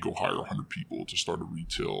 because you can't go hire 100 people to start a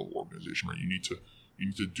retail organization, right? You need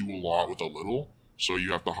to do a lot with a little. So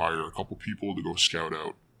you have to hire a couple people to go scout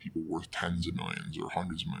out people worth tens of millions or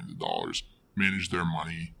hundreds of millions of dollars, manage their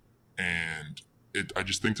money. And I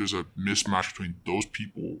just think there's a mismatch between those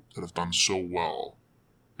people that have done so well.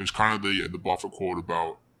 There's kind of the Buffett quote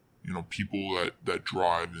about, people that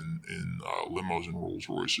drive in limos and Rolls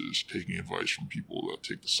Royces taking advice from people that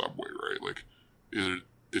take the subway, right? Like,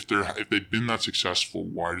 if they've been that successful,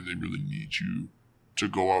 why do they really need you to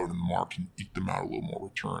go out in the market and eke them out a little more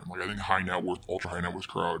return? Like, I think high net worth, ultra high net worth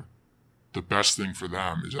crowd, the best thing for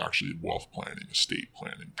them is actually wealth planning, estate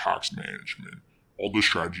planning, tax management, all those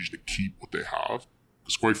strategies to keep what they have.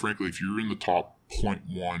 Because quite frankly, if you're in the top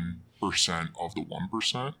 0.1% of the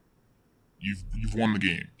 1%, you've won the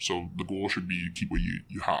game. So the goal should be to keep what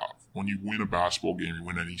you have. When you win a basketball game, you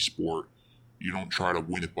win any sport, you don't try to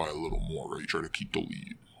win it by a little more, right? You try to keep the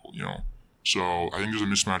lead, So I think there's a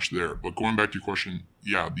mismatch there. But going back to your question,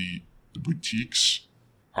 yeah, the boutiques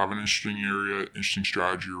have an interesting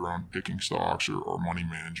strategy around picking stocks or money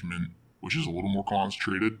management, which is a little more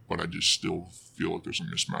concentrated, but I just still feel like there's a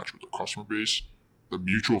mismatch with their customer base. The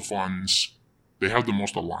mutual funds, they have the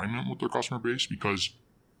most alignment with their customer base because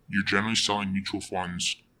you're generally selling mutual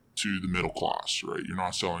funds to the middle class, right? You're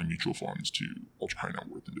not selling mutual funds to ultra high net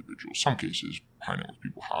worth individuals. Some cases, high net worth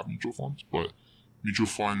people have mutual funds, but mutual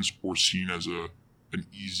funds were seen as an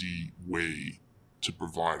easy way to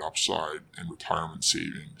provide upside and retirement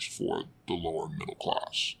savings for the lower middle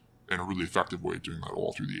class, and a really effective way of doing that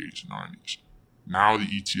all through the 80s and 90s. Now the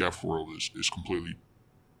ETF world is completely,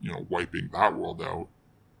 wiping that world out.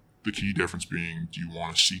 The key difference being, do you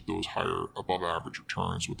want to seek those higher above average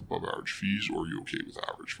returns with above average fees, or are you okay with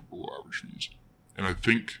average for below average fees? And I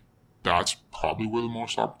think that's probably where the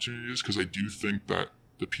most opportunity is, because I do think that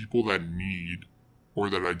the people that need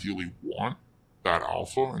or that ideally want that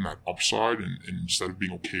alpha and that upside, and instead of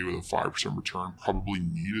being okay with a 5% return, probably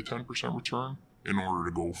need a 10% return in order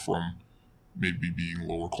to go from maybe being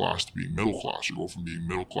lower class to being middle class, or go from being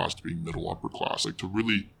middle class to being middle upper class. Like, to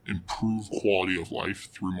really improve quality of life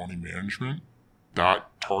through money management, that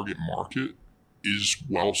target market is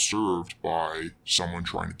well served by someone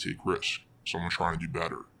trying to take risk, someone trying to do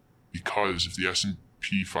better. Because if the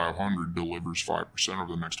S&P 500 delivers 5%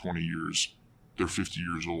 over the next 20 years, they're 50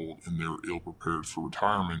 years old and they're ill prepared for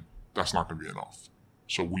retirement, that's not going to be enough.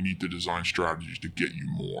 So we need to design strategies to get you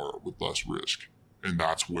more with less risk. And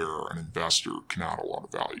that's where an investor can add a lot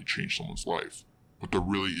of value, change someone's life. But there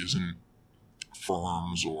really isn't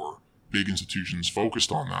firms or big institutions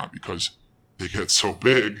focused on that, because they get so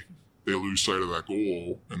big, they lose sight of that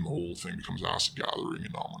goal, and the whole thing becomes asset gathering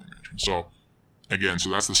and not money management. So again,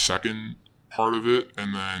 that's the second part of it.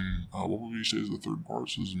 And then what would we say is the third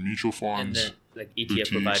part? So there's mutual funds, and the like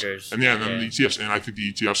ETF providers, and then the ETFs. And I think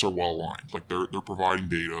the ETFs are well aligned. Like, they're providing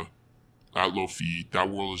data at low fee. That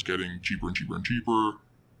world is getting cheaper and cheaper and cheaper.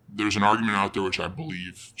 There's an argument out there, which I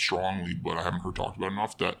believe strongly, but I haven't heard talked about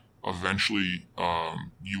enough, that eventually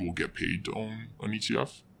you will get paid to own an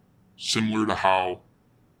ETF. Similar to how,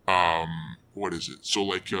 what is it? So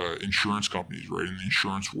like insurance companies, right? In the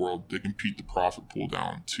insurance world, they compete the profit pool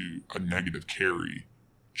down to a negative carry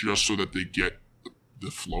just so that they get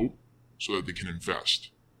the float so that they can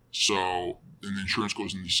invest. So and insurance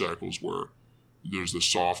goes in these cycles where there's the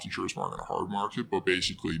soft insurance market and a hard market, but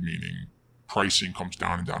basically meaning pricing comes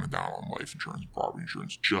down and down and down on life insurance and property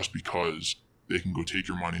insurance just because they can go take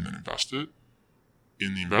your money and then invest it.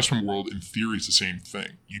 In the investment world, in theory, it's the same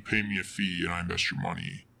thing. You pay me a fee and I invest your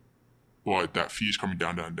money, but that fee is coming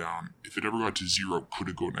down, down, down. If it ever got to zero, could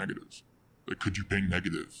it go negative? Like, could you pay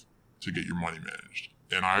negative to get your money managed?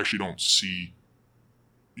 And I actually don't see,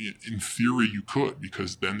 in theory, you could,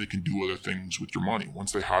 because then they can do other things with your money.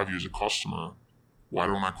 Once they have you as a customer, why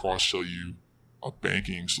don't I cross-sell you a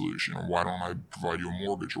banking solution? Or why don't I provide you a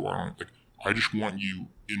mortgage? Or why don't I, like, I just want you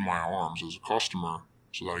in my arms as a customer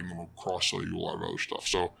so that I can cross-sell you a lot of other stuff.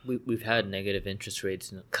 So we've had negative interest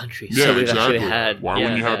rates in the country. Yeah, so we've exactly. Actually had, why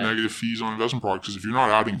wouldn't you have negative fees on investment products? Because if you're not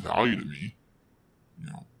adding value to me,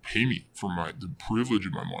 pay me for the privilege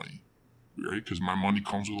of my money, right? Because my money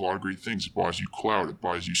comes with a lot of great things. It buys you clout, it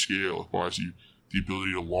buys you scale, it buys you the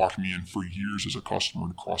ability to lock me in for years as a customer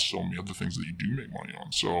to cross-sell me other things that you do make money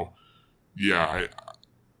on. So, yeah,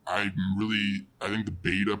 I think the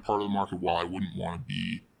beta part of the market, while I wouldn't want to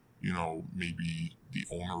be, maybe the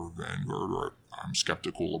owner of Vanguard, or I'm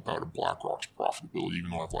skeptical about a BlackRock's profitability,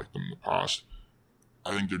 even though I've liked them in the past.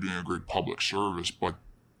 I think they're doing a great public service, but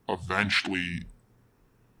eventually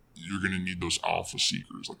you're going to need those alpha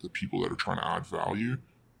seekers, like the people that are trying to add value.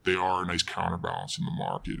 They are a nice counterbalance in the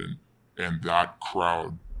market, and that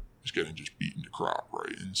crowd is getting just beaten to crap,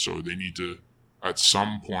 right? And so they need to, at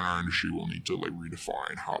some point, our industry will need to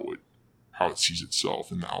redefine how it sees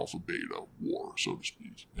itself in the alpha beta war, so to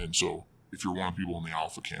speak. And so if you're one of the people in the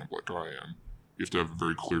alpha camp like I am, you have to have a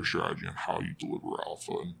very clear strategy on how you deliver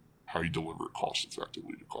alpha and how you deliver it cost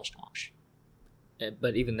effectively to customers.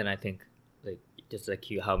 But even then, I think, just like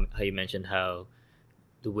how you mentioned how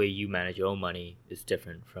the way you manage your own money is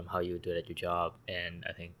different from how you do it at your job. And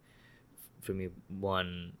I think for me,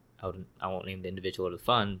 one, I won't name the individual or the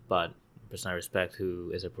fund, but the person I respect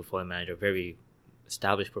who is a portfolio manager, very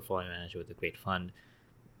established portfolio manager with a great fund,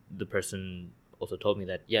 the person also told me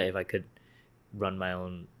that, if I could run my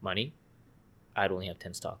own money, I'd only have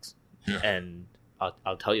 10 stocks. Yeah. And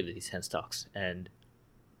I'll tell you these 10 stocks. And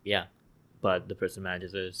but the person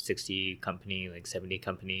manages a 60 company, 70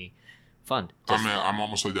 company fund. I'm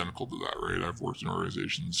almost identical to that, right? I've worked in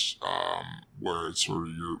organizations where it's sort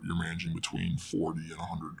of you're managing between 40 and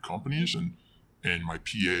 100 companies, and my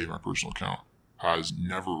PA, my personal account, has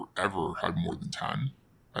never ever had more than 10.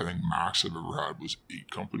 I think max I've ever had was 8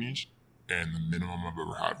 companies, and the minimum I've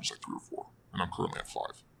ever had was 3 or 4, and I'm currently at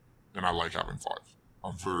 5, and I like having 5.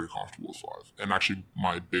 I'm very comfortable with 5. And actually,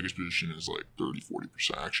 my biggest position is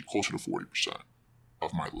 30-40%, actually closer to 40%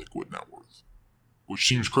 of my liquid net worth, which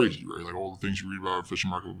seems crazy, right? All the things you read about efficient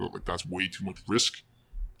market, that's way too much risk.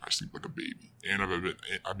 I sleep like a baby. And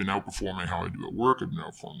I've been outperforming how I do at work. I've been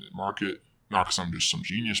outperforming the market, not because I'm just some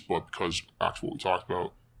genius, but because, back to what we talked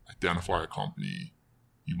about, identify a company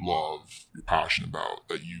you love, you're passionate about,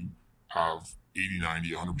 that you have 80,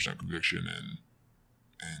 90, 100% conviction in,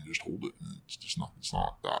 and just hold it. And it's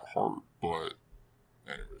not that hard. But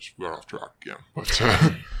anyways, we got off track again.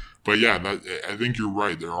 But yeah, I think you're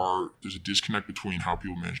right. There's a disconnect between how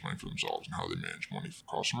people manage money for themselves and how they manage money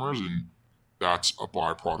for customers, and that's a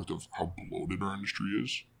byproduct of how bloated our industry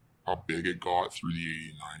is, how big it got through the 80s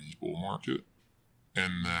and 90s bull market.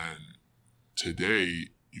 And then today,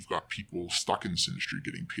 you've got people stuck in this industry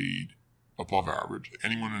getting paid above average.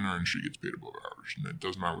 Anyone in our industry gets paid above average, and it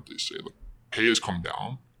doesn't matter what they say. Pay has come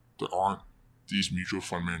down. There aren't these mutual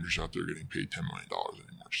fund managers out there getting paid $10 million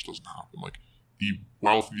anymore. It just doesn't happen. The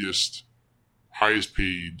wealthiest, highest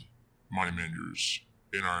paid money managers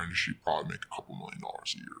in our industry probably make a couple $1 million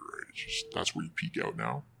a year, right? It's just, that's where you peak out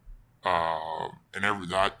now. And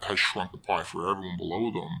that has shrunk the pie for everyone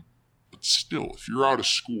below them. But still, if you're out of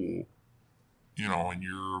school, and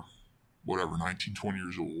you're, 19, 20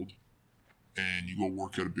 years old, and you go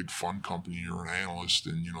work at a big fund company or an analyst,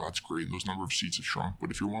 and, that's great. Those number of seats have shrunk.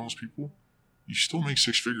 But if you're one of those people, you still make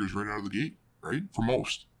 6 figures right out of the gate, right? For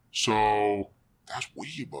most. So that's way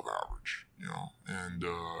above average, and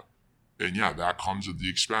yeah, that comes at the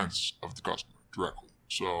expense of the customer directly.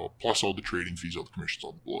 So plus all the trading fees, all the commissions,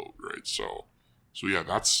 all the bloat, right? So yeah,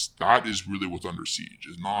 that is really what's under siege.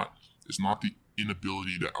 It's not the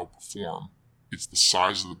inability to outperform. It's the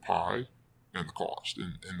size of the pie and the cost,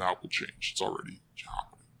 and that will change. It's already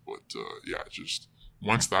happening. But yeah, just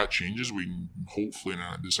once that changes, we can hopefully, in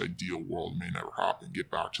this ideal world, may never happen,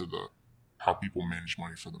 get back to how people manage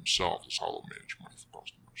money for themselves is how they'll manage money for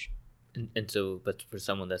customers. And so, but for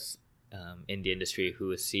someone that's in the industry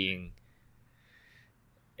who is seeing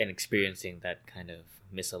and experiencing that kind of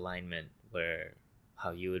misalignment where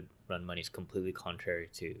how you would run money is completely contrary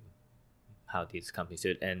to how these companies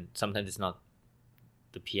do it. And sometimes it's not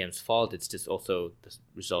the PM's fault. It's just also the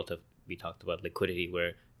result of, we talked about liquidity,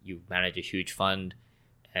 where you manage a huge fund,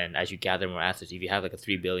 and as you gather more assets, if you have like a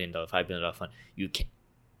 $3 billion, $5 billion fund, you can,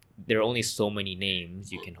 there are only so many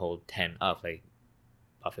names you can hold 10 of. Like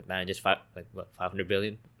Buffett manages 500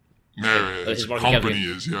 billion. Yeah, his company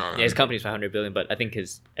is, yeah, his company is 500 billion, but I think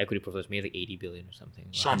his equity portfolio is maybe like 80 billion or something.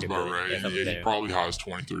 Sounds about right. Yeah, he probably has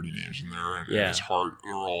 20, 30 names in there, and it's hard.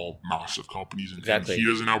 They're all massive companies, and he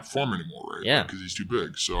doesn't outperform anymore, right? Yeah, because he's too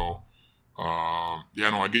big. So, I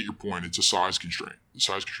get your point. It's a size constraint. The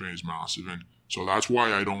size constraint is massive, and so that's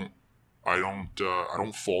why I don't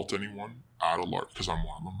fault anyone at a large, because I'm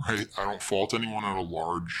one of them, right? I don't fault anyone at a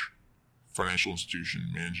large financial institution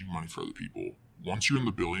managing money for other people. Once you're in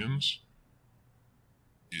the billions,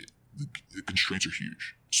 the constraints are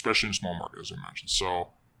huge, especially in small market, as I mentioned.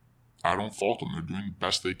 So I don't fault them. They're doing the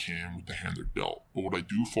best they can with the hand they're dealt. But what I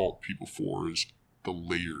do fault people for is the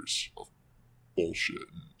layers of bullshit.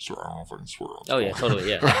 I don't know if I can swear on this. Oh, yeah, totally,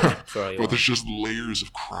 yeah. But there's just layers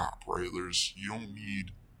of crap, right? You don't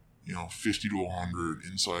need 50 to 100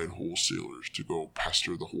 inside wholesalers to go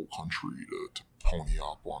pester the whole country to pony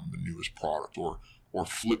up on the newest product, or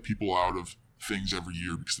flip people out of things every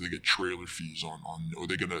year because they get trailer fees or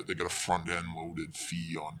they get a front end loaded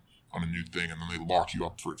fee on a new thing, and then they lock you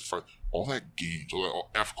up for it. All that games,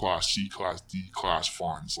 all that F class, C class, D class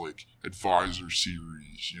funds, like advisor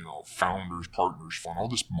series, founders, partners fund, all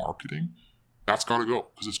this marketing, that's got to go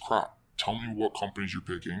because it's crap. Tell me what companies you're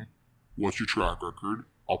picking, what's your track record,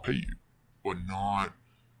 I'll pay you, but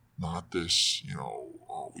not this,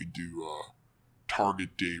 we do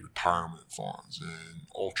target date retirement funds and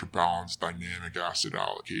ultra balanced dynamic asset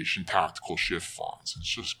allocation, tactical shift funds.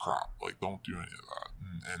 It's just crap. Like, don't do any of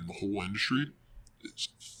that. And the whole industry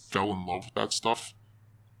fell in love with that stuff.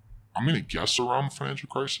 I'm going to guess around the financial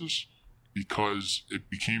crisis, because it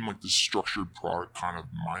became like this structured product kind of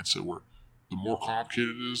mindset where the more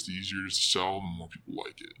complicated it is, the easier it is to sell, the more people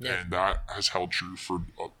like it. Yeah. And that has held true for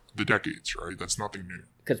the decades, right? That's nothing new.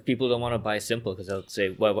 Because people don't want to buy simple, because they'll say,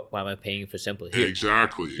 why am I paying for simple? Here,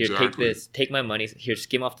 exactly. Take this, take my money, here,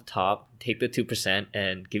 skim off the top, take the 2%,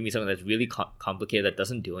 and give me something that's really complicated, that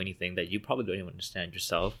doesn't do anything, that you probably don't even understand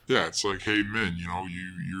yourself. Yeah, it's like, hey, Min,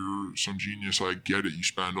 you're some genius, I get it. You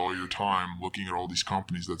spend all your time looking at all these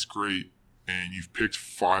companies, that's great, and you've picked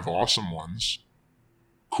 5 awesome ones.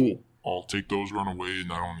 Cool. I'll take those, run away,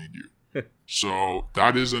 and I don't need you. So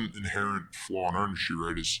that is an inherent flaw in our industry,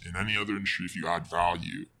 right? Is in any other industry, if you add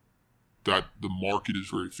value, that the market is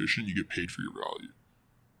very efficient, you get paid for your value,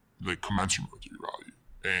 like commensurate with your value.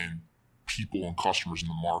 And people and customers in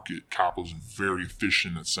the market, capital is very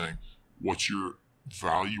efficient at saying, what's your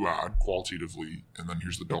value add qualitatively, and then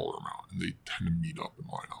here's the dollar amount, and they tend to meet up and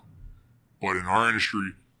line up. But in our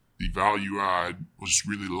industry, the value add was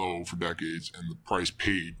really low for decades, and the price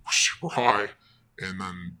paid was super high, and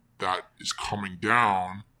then that is coming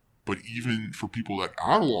down. But even for people that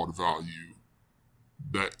add a lot of value,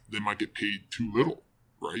 that they might get paid too little,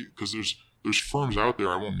 right? Because there's firms out there,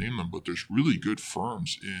 I won't name them, but there's really good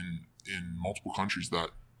firms in multiple countries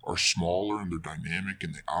that are smaller and they're dynamic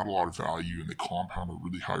and they add a lot of value and they compound at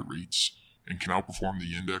really high rates and can outperform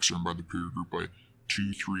the index or by the peer group by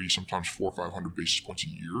 2, 3, sometimes 400, 500 basis points a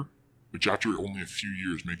year, which after only a few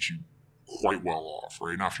years makes you quite well off,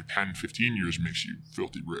 right? And after 10, 15 years makes you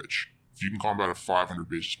filthy rich. If you can combat at 500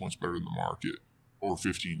 basis points better than the market over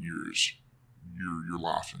 15 years, you're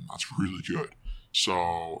laughing. That's really good.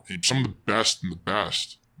 So some of the best and the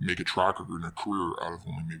best make a track record in a career out of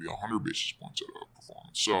only maybe 100 basis points of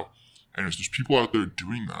performance. So, anyways, there's people out there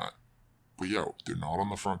doing that, but yeah, they're not on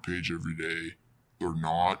the front page every day. They're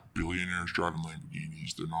not billionaires driving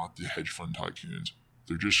Lamborghinis. They're not the hedge fund tycoons.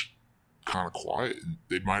 They're just kind of quiet, and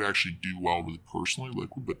they might actually do well really personally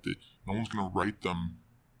liquid, but no one's going to write them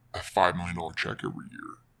a $5 million check every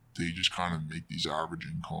year. They just kind of make these average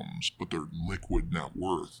incomes, but their liquid net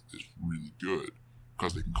worth is really good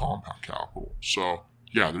because they can compound capital. So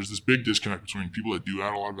yeah, there's this big disconnect between people that do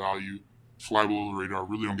add a lot of value, fly below the radar,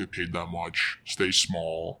 really don't get paid that much, stay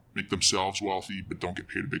small, make themselves wealthy, but don't get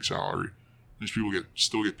paid a big salary. These people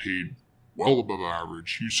still get paid well above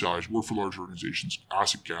average, huge salaries, work for large organizations,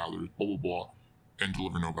 asset gatherers, blah, blah, blah, and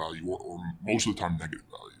deliver no value, or most of the time negative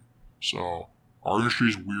value. So our industry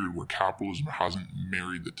is weird where capitalism hasn't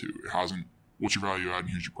married the two. It hasn't, what's your value add and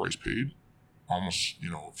here's your price paid. Almost,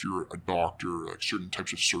 if you're a doctor, like certain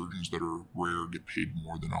types of surgeons that are rare get paid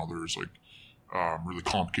more than others, like really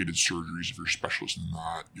complicated surgeries, if you're a specialist in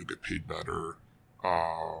that, you'll get paid better.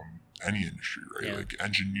 Any industry, right? Yeah. Like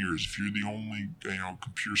engineers, if you're the only,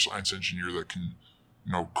 computer science engineer that can,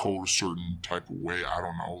 code a certain type of way, I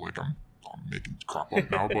don't know, like I'm I'm making crap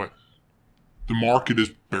up now, but the market is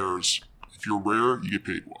bears. If you're rare, you get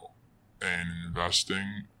paid well. And in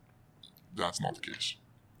investing, that's not the case.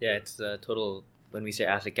 Yeah, it's a total. When we say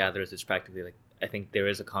asset gatherers, it's practically like, I think there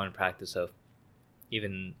is a common practice of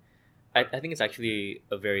even. I think it's actually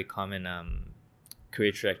a very common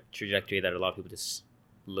career trajectory that a lot of people just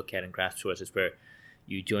look at and grasp towards, is where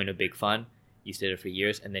you join a big fund, you stay there for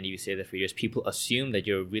years, and then you stay there for years. People assume that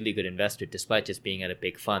you're a really good investor despite just being at a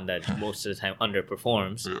big fund that most of the time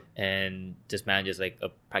underperforms and just manages like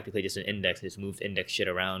practically just an index. It just moves index shit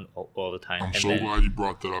around all the time. I'm glad you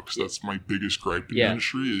brought that up, because that's my biggest gripe in the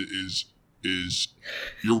industry is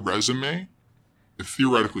your resume.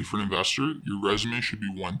 Theoretically, for an investor, your resume should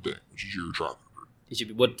be one thing, which is your track record. It should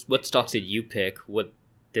be what stocks did you pick? What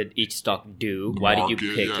did each stock do? Why did you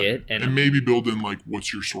pick it? And maybe build in like,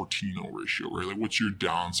 what's your Sortino ratio, right? Like, what's your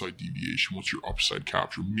downside deviation? What's your upside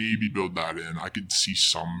capture? Maybe build that in. I could see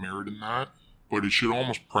some merit in that, but it should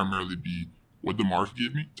almost primarily be, what the market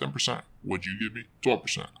give me? 10%. What'd you give me?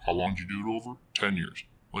 12%. How long did you do it over? 10 years.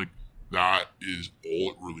 Like, that is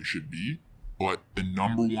all it really should be. But the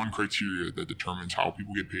number one criteria that determines how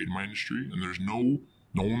people get paid in my industry, and there's no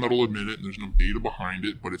one that'll admit it, and there's no data behind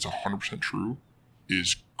it, but it's 100% true,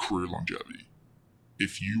 is career longevity.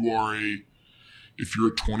 If you're a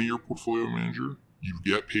 20-year portfolio manager, you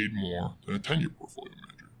get paid more than a 10-year portfolio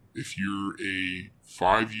manager. If you're a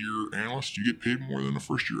 5-year analyst, you get paid more than a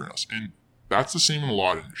first-year analyst. And that's the same in a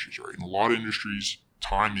lot of industries, right? In a lot of industries,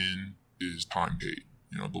 time in is time paid.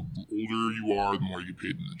 The older you are, the more you get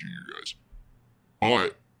paid than the junior guys.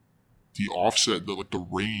 But the offset, the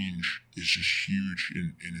range is just huge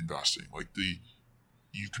in investing. Like,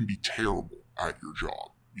 you can be terrible at your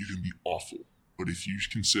job. You can be awful. But if you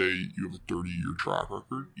can say you have a 30-year track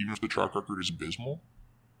record, even if the track record is abysmal,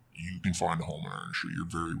 you can find a home in our industry. You're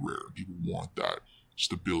very rare. People want that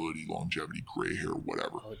stability, longevity, gray hair,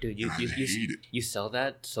 whatever. Oh, dude, you hate it. You sell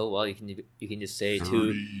that so well. You can just say 30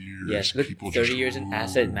 years. Yes, look, 30 years in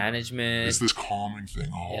asset management. It's this calming thing.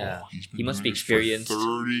 Oh, yeah. He must be experienced. For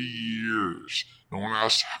 30 years. No one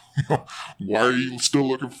asks, why are you still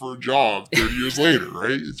looking for a job 30 years later,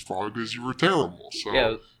 right? It's probably because you were terrible.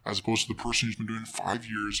 So, as opposed to the person who's been doing it 5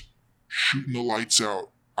 years, shooting the lights out,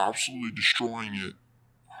 absolutely destroying it,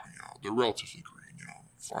 they're relatively green.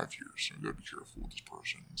 5 years, so you gotta be careful with this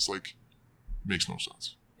person. It's like, it makes no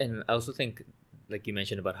sense. And I also think, like you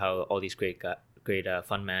mentioned about how all these great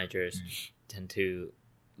fund managers tend to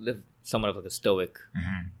live somewhat of like a stoic,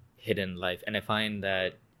 hidden life. And I find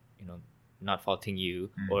that, not faulting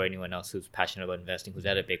you or anyone else who's passionate about investing, who's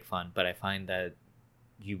at a big fund, but I find that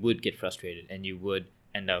you would get frustrated and you would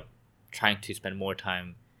end up trying to spend more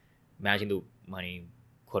time managing the money,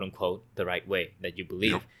 quote unquote, the right way that you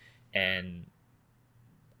believe. Yep. And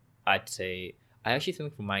I'd say, I actually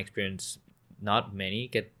think from my experience, not many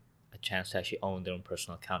get a chance to actually own their own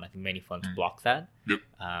personal account. I think many funds block that. Yep.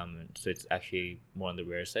 So it's actually more on the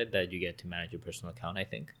rare side that you get to manage your personal account, I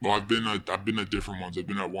think. Well, I've been at different ones. I've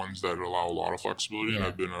been at ones that allow a lot of flexibility, and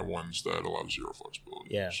I've been at ones that allow zero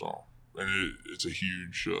flexibility. Yeah. So, and it's a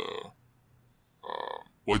huge.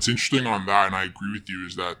 What's interesting on that, and I agree with you,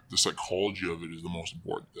 is that the psychology of it is the most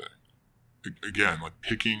important thing. Again, like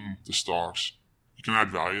picking the stocks, you can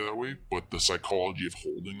add value that way, but the psychology of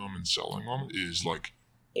holding them and selling them is like,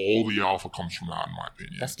 all the alpha comes from that, in my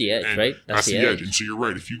opinion. That's the edge, and right? That's the edge. And so you're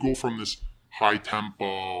right. If you go from this high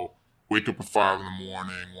tempo, wake up at 5 a.m, want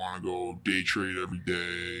to go day trade every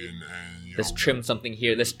day, and let's trim something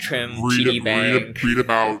here. Let's trim TD Bank. Read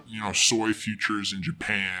about soy futures in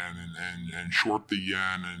Japan, and short the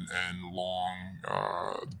yen, and long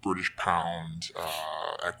the British pound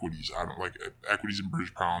equities. I don't like equities in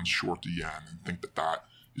British pounds. Short the yen, and think that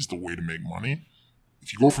is the way to make money.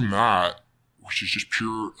 If you go from that, which is just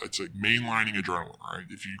pure, it's like mainlining adrenaline, right?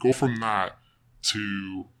 If you go from that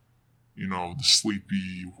to the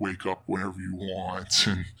sleepy, wake up whenever you want,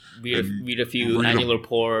 and read a few annual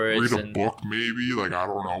reports. Read a book, maybe. Like, I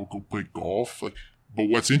don't know, go play golf. Like, but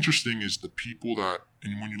what's interesting is the people that,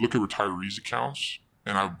 and when you look at retirees' accounts,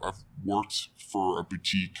 and I've worked for a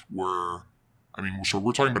boutique where, so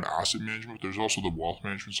we're talking about asset management, but there's also the wealth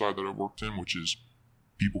management side that I've worked in, which is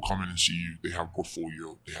people come in and see you, they have a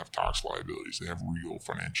portfolio, they have tax liabilities, they have real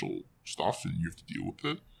financial stuff, and you have to deal with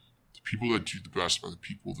it. The people that do the best are the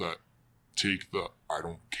people that take the I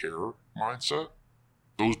don't care mindset.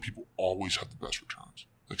 Those people always have the best returns.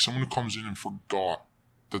 Like someone who comes in and forgot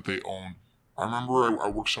that they own. I remember I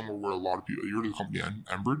worked somewhere where a lot of people, you heard of the company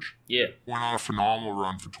Enbridge? Yeah. Went on a phenomenal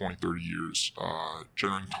run for 20, 30 years,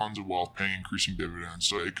 generating tons of wealth, paying increasing dividends.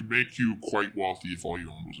 So it could make you quite wealthy if all you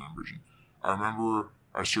owned was Enbridge. And I remember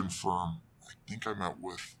at a certain firm, I think I met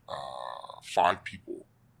with 5 people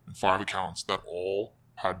and 5 accounts that all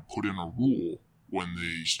had put in a rule when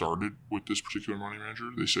they started with this particular money manager.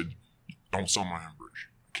 They said, don't sell my Enbridge.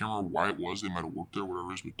 I can't remember why it was. They might have worked there,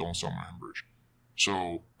 whatever it is, but don't sell my Enbridge.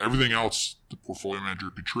 So everything else the portfolio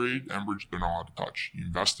manager could trade, Enbridge, they're not allowed to touch. You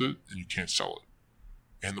invest it and you can't sell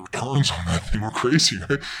it. And the returns on that thing were crazy,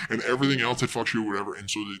 right? And everything else had fluctuated, whatever.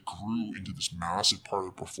 And so it grew into this massive part of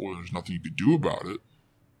the portfolio. There's nothing you could do about it.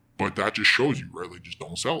 But that just shows you, right? Like, just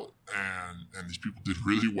don't sell it. And these people did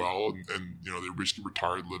really well. And they were basically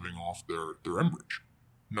retired living off their Enbridge.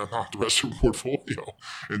 Not the rest of their portfolio.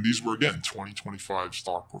 And these were, again, 2025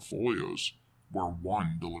 stock portfolios where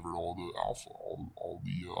one delivered all the alpha, all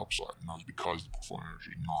the upside. And that was because the portfolio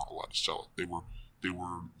manager was not allowed to sell it. They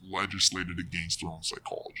were legislated against their own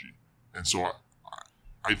psychology. And so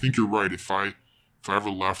I think you're right. If I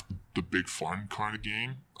ever left the big fund kind of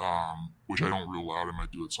game, which I don't rule out, I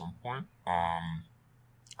might do at some point,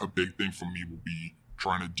 a big thing for me will be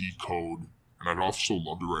trying to decode, and I'd also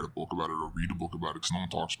love to write a book about it or read a book about it because no one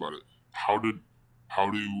talks about it, how to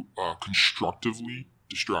constructively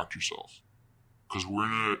distract yourself. Because we're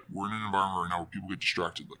in an environment right now where people get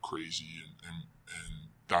distracted like crazy, and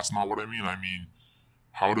that's not what I mean. I mean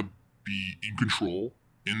how to be in control,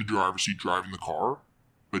 in the driver's seat, driving the car,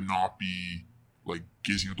 but not be like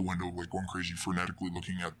gazing out the window, like going crazy, frenetically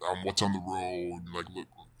looking at what's on the road. Like, look,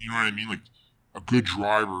 you know what I mean? Like, a good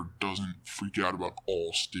driver doesn't freak out about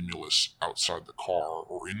all stimulus outside the car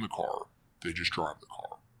or in the car. They just drive the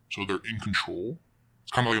car. So they're in control.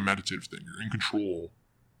 It's kind of like a meditative thing. You're in control,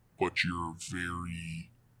 but you're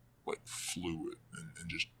very like fluid and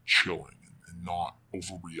just chilling and not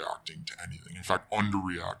overreacting to anything. In fact,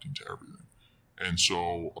 underreacting to everything. And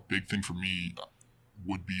so a big thing for me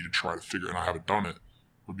would be to try to figure, and I haven't done it,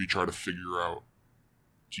 would be try to figure out,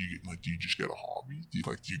 do you just get a hobby? Do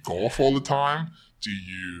you golf all the time? Do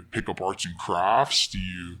you pick up arts and crafts? Do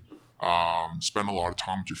you spend a lot of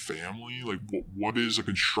time with your family? Like, what is a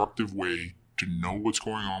constructive way to know what's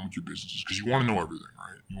going on with your businesses? Because you want to know everything,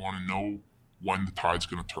 right? You want to know when the tide's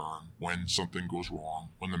going to turn, when something goes wrong,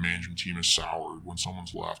 when the management team is soured, when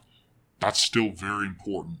someone's left. That's still very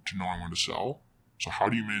important to knowing when to sell. So how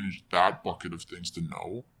do you manage that bucket of things to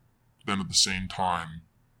know, then at the same time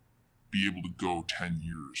be able to go 10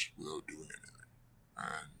 years without doing anything?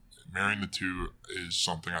 And marrying the two is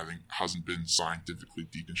something I think hasn't been scientifically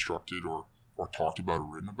deconstructed or talked about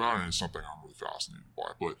or written about, and it's something I'm really fascinated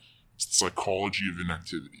by. But it's the psychology of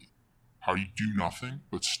inactivity. How do you do nothing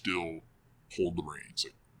but still hold the reins,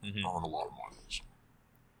 like earn a lot of money? So.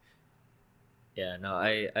 Yeah, no,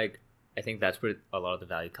 I think that's where a lot of the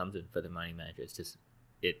value comes in for the money manager.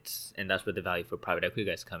 And that's where the value for private equity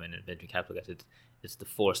guys come in and venture capital guys. It's the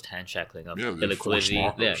forced handshackling of the liquidity.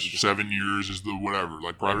 Yeah, 7 years is the whatever.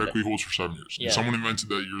 Like private equity holds for 7 years. Yeah. Someone invented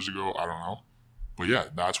that years ago. I don't know, but yeah,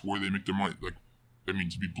 that's where they make their money. Like, I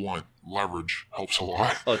mean, to be blunt, leverage helps a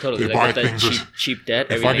lot. Oh, totally. They buy things cheap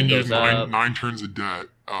debt. If I can use nine turns of debt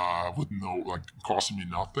with no, like, costing me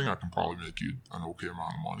nothing, I can probably make you an okay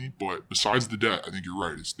amount of money. But besides the debt, I think you're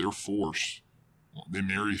right. It's their force. They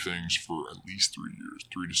marry things for at least 3 years,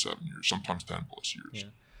 3 to 7 years, sometimes 10 plus years.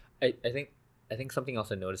 Yeah, I think something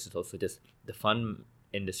else I noticed is also just the fund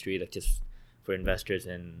industry, like just for investors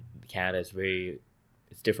in Canada,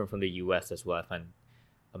 it's different from the U.S. as well. I find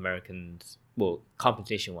Americans, well,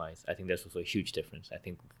 compensation wise, I think there's also a huge difference. I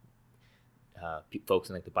think folks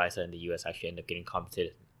in like the buy side in the U.S. actually end up getting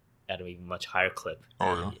compensated at an even much higher clip.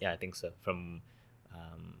 Oh yeah. Yeah, I think so. From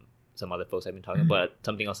some other folks I've been talking about.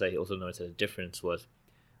 Something else I also noticed as a difference was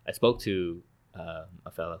I spoke to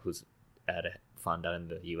a fella who's at a fund down in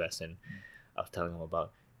the U.S. and I was telling him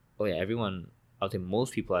about, I would say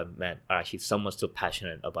most people I've met are actually somewhat still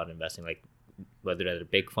passionate about investing, like whether they're a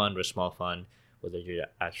big fund or a small fund, whether you're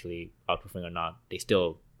actually outperforming or not, they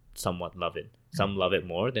still somewhat love it. Some love it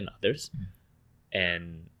more than others.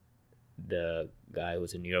 And the guy who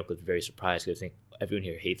was in New York was very surprised because I think everyone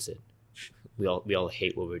here hates it. We all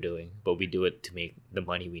hate what we're doing, but we do it to make the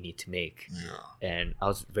money we need to make. Yeah. And I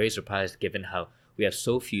was very surprised given how we have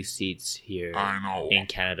so few seats here in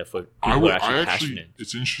Canada for people who are actually passionate.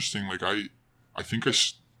 It's interesting. Like I think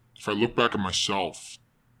if I look back at myself,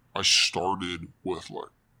 I started with 10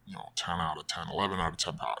 out of 10, 11 out of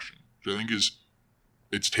 10 passion, which I think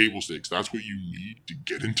it's table stakes. That's what you need to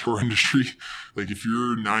get into our industry. Like if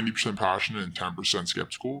you're 90% passionate and 10%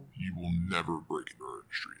 skeptical, you will never break into our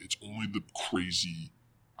industry. It's only the crazy,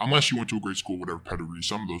 unless you went to a great school, whatever pedigree,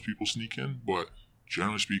 some of those people sneak in, but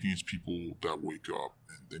generally speaking, it's people that wake up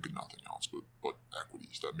and think of nothing else but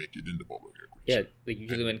equities that make it into public equities. Yeah, like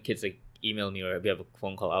usually when kids like email me or we have a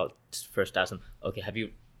phone call out, just first ask them, okay,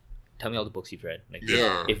 tell me all the books you've read. Like,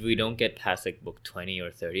 Yeah. if we don't get past like book 20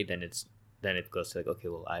 or 30, then it goes to like, okay,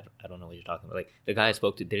 well, I don't know what you're talking about. Like, the guy I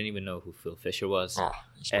spoke to didn't even know who Phil Fisher was.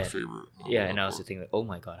 It's my favorite. Yeah, and I was thinking like, oh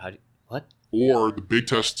my god, what? Or the big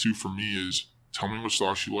test too for me is tell me what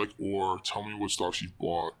stocks you like, or tell me what stocks you've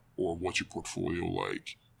bought, or what's your portfolio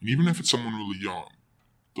like. And even if it's someone really young,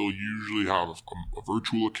 they'll usually have a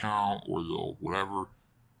virtual account, or they'll whatever.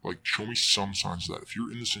 Like, show me some signs of that. If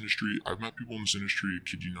you're in this industry, I've met people in this industry,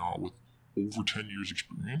 kid you not, with over 10 years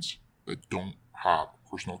experience that don't have a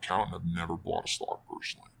personal account and have never bought a stock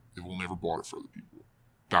personally. They've only ever bought it for other people.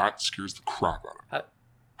 That scares the crap out of me.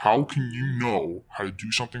 How can you know how to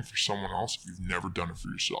do something for someone else if you've never done it for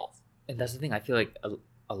yourself? And that's the thing. I feel like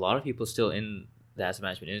a lot of people still in the asset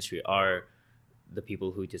management industry are the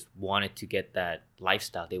people who just wanted to get that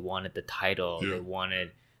lifestyle. They wanted the title. Yeah. They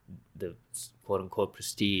wanted the quote unquote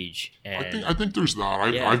prestige. And I think there's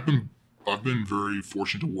that. I've been very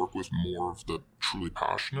fortunate to work with more of the truly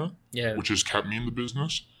passionate, which has kept me in the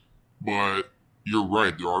business. But you're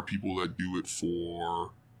right. There are people that do it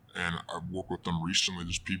for, and I've worked with them recently.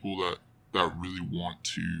 There's people that really want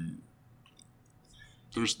to.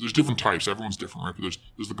 There's different types. Everyone's different, right? But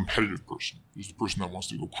there's the competitive person. There's the person that wants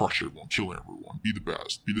to go crush everyone, kill everyone, be the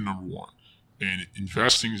best, be the number one. And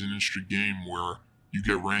investing is an industry game where you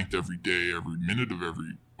get ranked every day, every minute of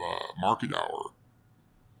every market hour,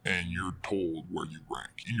 and you're told where you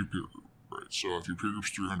rank in your peer group, right? So if your peer group's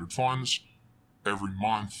 300 funds, every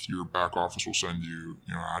month your back office will send you,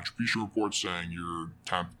 an attribution report saying you're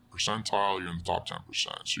 10th percentile, you're in the top 10%,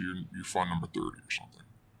 so you're fund number 30 or something.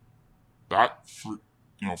 That for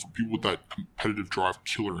people with that competitive drive,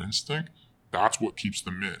 killer instinct, that's what keeps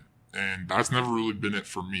them in, and that's never really been it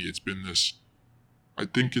for me. It's been this. I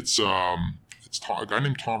think it's a guy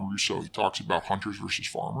named Tom Russo. He talks about hunters versus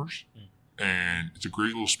farmers, and it's a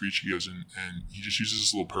great little speech he gives, and he just uses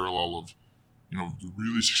this little parallel of, the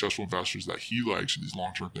really successful investors that he likes, these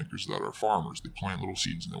long-term thinkers that are farmers. They plant little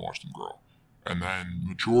seeds and they watch them grow. And then the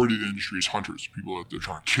majority of the industry is hunters, people that they're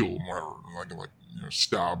trying to kill and whatever, like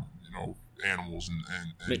stab, animals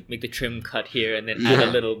and make the trim cut here and then add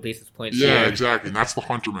a little basis points here. Yeah, exactly. And that's the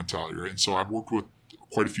hunter mentality, right? And so I've worked with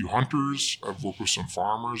quite a few hunters. I've worked with some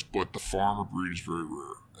farmers, but the farmer breed is very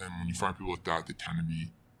rare. And when you find people like that, they tend to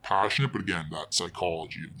be passionate. But again, that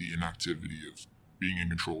psychology of the inactivity of being in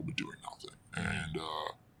control but doing nothing. And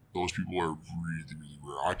those people are really, really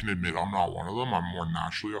rare. I can admit I'm not one of them. I'm more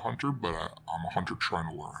naturally a hunter, but I'm a hunter trying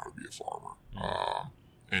to learn how to be a farmer.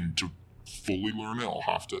 And to fully learn it, I'll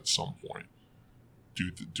have to at some point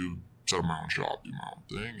set up my own shop, do my own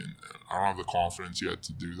thing. And I don't have the confidence yet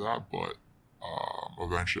to do that, but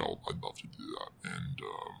eventually I'd love to do that. And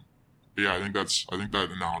I think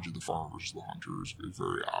that analogy of the farmer versus the hunter is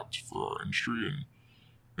very apt for our industry. And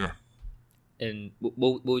yeah. And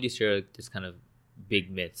what would you say just kind of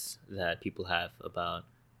big myths that people have about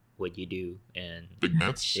what you do? And big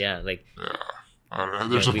myths? Yeah, like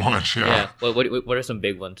there's a bunch. Yeah. What are some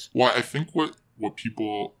big ones? Well, I think what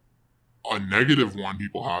people, a negative one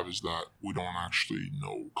people have is that we don't actually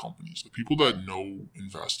know companies. The people that know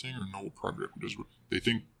investing or know what private equity is,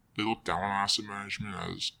 they look down on asset management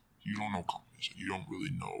as you don't know companies. You don't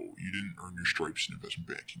really know. You didn't earn your stripes in investment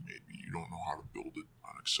banking. Maybe you don't know how to build it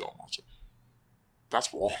on Excel.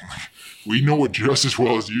 That's wrong. We know it just as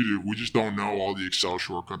well as you do. We just don't know all the Excel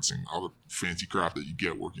shortcuts and other fancy crap that you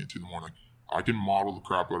get working into the morning. I can model the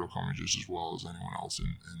crap out of companies just as well as anyone else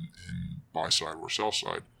in buy side or sell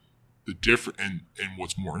side. The and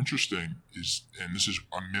what's more interesting is, and this is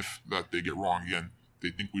a myth that they get wrong again,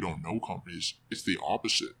 they think we don't know companies. It's the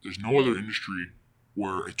opposite. There's no other industry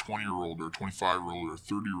where a 20-year-old or a 25-year-old or a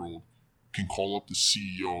 30-year-old can call up the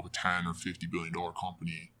CEO of a $10 or $50 billion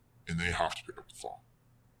company and they have to pick up the phone.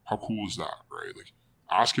 How cool is that, right? Like,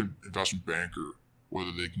 ask an investment banker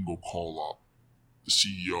whether they can go call up the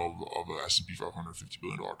CEO of a S&P 500 $50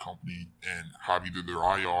 billion company and have either their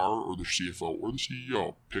IR or their CFO or the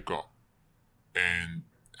CEO pick up. And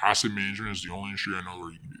asset management is the only industry I know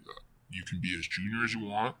where you can do that. You can be as junior as you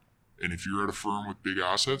want, and if you're at a firm with big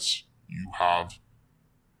assets, you have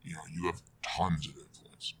tons of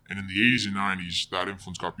influence. And in the 80s and 90s, that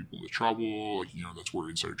influence got people into trouble. Like, that's where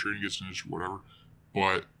insider trading gets an issue, whatever.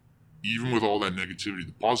 But even with all that negativity,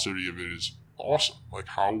 the positivity of it is awesome. Like,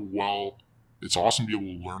 it's awesome to be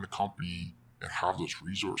able to learn a company and have those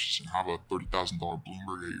resources and have a $30,000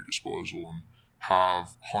 Bloomberg at your disposal and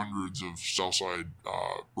have hundreds of sell-side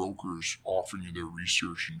brokers offering you their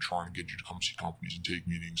research and trying to get you to come see companies and take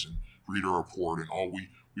meetings and read our report. And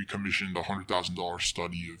we commissioned a $100,000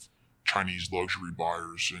 study of Chinese luxury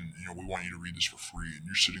buyers, and we want you to read this for free. And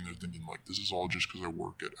you're sitting there thinking, like, this is all just because I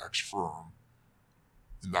work at X firm.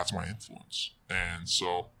 and that's my influence. And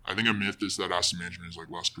so I think a myth is that asset management is like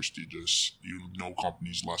less prestigious. You know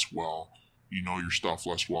companies less well. You know your stuff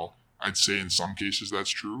less well. I'd say in some cases that's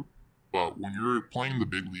true. But when you're playing the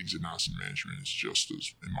big leagues in asset management, it's just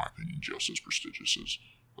as, in my opinion, just as prestigious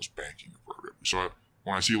as banking or private equity. So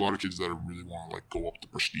when I see a lot of kids that really want to like go up the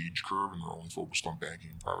prestige curve and they're only focused on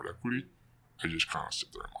banking and private equity, I just kind of sit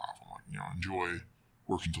there and laugh. I'm like, enjoy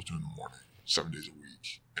working till 2 in the morning, 7 days a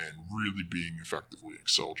week, and really being effectively an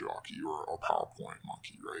Excel jockey or a PowerPoint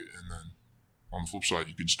monkey, right? And then on the flip side,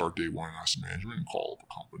 you can start day one in asset management and call up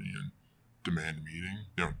a company and demand a meeting.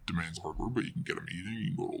 Demand's a hard word, but you can get a meeting,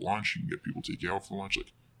 you can go to lunch, you can get people to take you out for lunch. Like,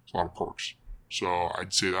 there's a lot of perks. So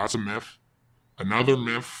I'd say that's a myth. Another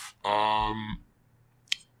myth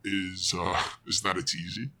is that it's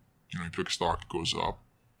easy. You pick a stock, it goes up.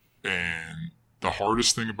 And the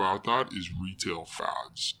hardest thing about that is retail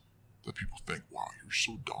fads. That people think, wow, you're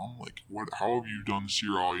so dumb. Like, how have you done this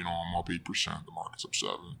year? Oh, I'm up 8%, the market's up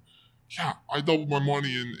 7%. Yeah, I doubled my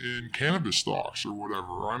money in cannabis stocks or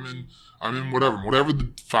whatever. I'm in whatever the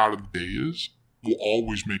fad of the day is, will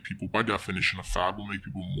always make people, by definition, a fad will make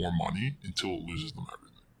people more money until it loses them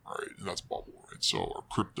everything, right? And that's bubble, right? So, or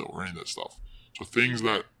crypto or any of that stuff. So things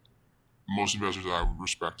that most investors that I would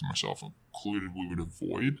respect, myself included, we would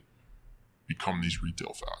avoid become these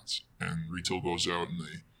retail fads. And retail goes out and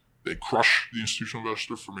they crush the institutional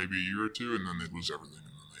investor for maybe a year or two, and then they lose everything, and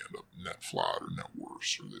then they end up net flat or net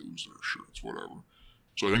worse, or they lose their insurance, whatever.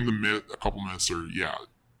 So I think a couple myths are,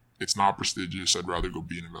 it's not prestigious. I'd rather go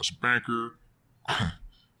be an investment banker.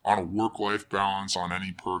 On a work-life balance, on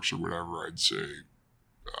any perks or whatever, I'd say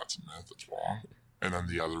that's a myth. That's wrong. And then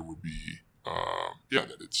the other would be,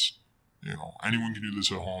 that it's, anyone can do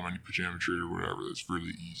this at home, any pajama trade or whatever. It's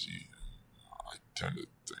really easy. I tend to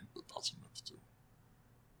think that that's a myth too.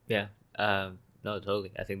 Yeah. No,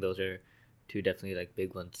 totally. I think those are two definitely like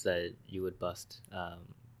big ones that you would bust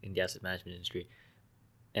in the asset management industry.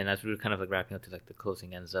 And as we were kind of like wrapping up to like the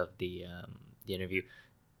closing ends of the interview,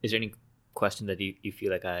 is there any question that you feel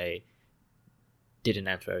like I didn't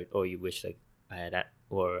answer, or you wish like I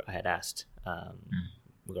had asked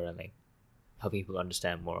regarding like helping people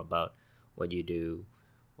understand more about what you do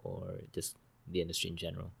or just the industry in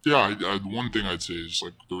general? Yeah, the one thing I'd say is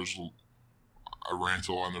like I rant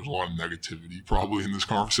a lot and there's a lot of negativity probably in this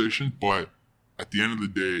conversation, but at the end of the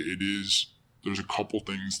day, there's a couple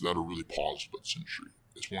things that are really positive about this industry.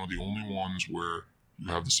 It's one of the only ones where you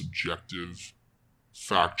have this objective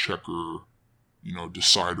fact checker,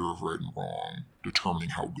 decider of right and wrong, determining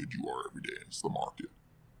how good you are every day. It's the market.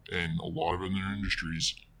 And a lot of other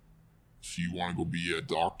industries, if you want to go be a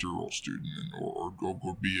doctoral student or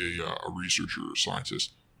go be a researcher or a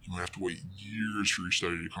scientist, you have to wait years for your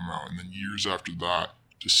study to come out, and then years after that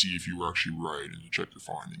to see if you were actually right and to check your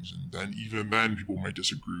findings. And then even then, people might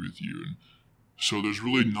disagree with you. And so there's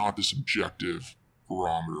really not this objective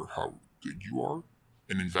barometer of how good you are.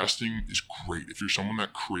 And investing is great. If you're someone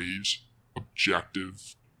that craves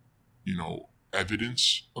objective,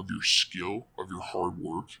 evidence of your skill, of your hard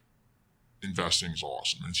work, investing is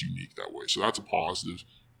awesome. It's unique that way. So that's a positive.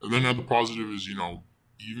 And then another positive is,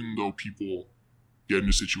 even though people get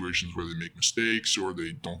into situations where they make mistakes or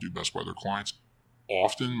they don't do best by their clients,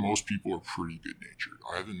 often most people are pretty good natured.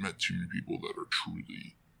 I haven't met too many people that are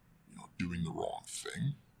truly, doing the wrong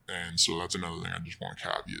thing. And so that's another thing I just want to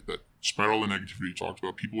caveat, that despite all the negativity you talked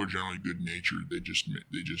about, people are generally good natured. They just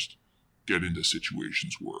get into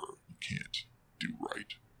situations where you can't do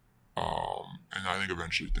right. And I think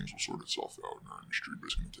eventually things will sort itself out in our industry, but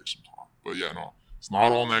it's going to take some time. But yeah, no, it's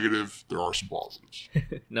not all negative. There are some positives.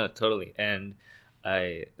 No, totally. And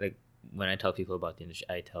when I tell people about the industry,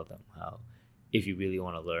 I tell them how if you really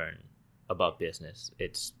want to learn about business,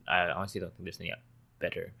 I honestly don't think there's any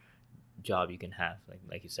better job you can have.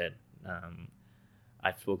 Like you said,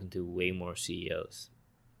 I've spoken to way more CEOs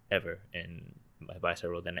ever in my buy-side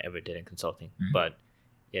role than I ever did in consulting. Mm-hmm. But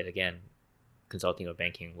yet again, consulting or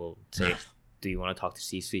banking will say, do you want to talk to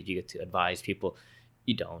C-suite? You get to advise people.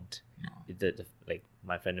 You don't. No. Like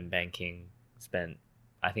my friend in banking spent,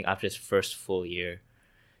 I think after his first full year,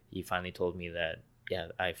 he finally told me that,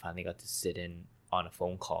 I finally got to sit in on a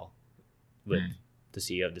phone call with the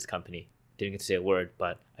CEO of this company. Didn't get to say a word,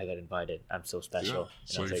 but I got invited. I'm so special. Yeah.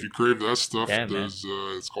 So if you crave that stuff, there's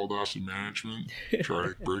it's called asset management. Try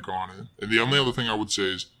to break on it. And the only other thing I would say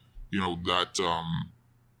is, that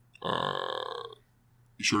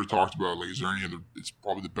you sort of talked about, like, is there any other, it's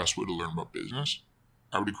probably the best way to learn about business.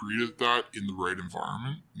 I would agree with that in the right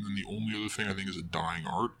environment. And then the only other thing I think is a dying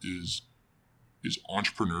art is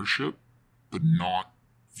entrepreneurship, but not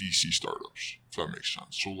VC startups, if that makes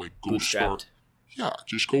sense. So like go start. Yeah,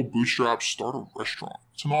 just go bootstrap, start a restaurant.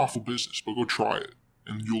 It's an awful business, but go try it.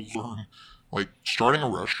 And you'll learn. Like, starting a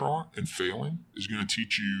restaurant and failing is going to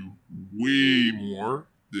teach you way more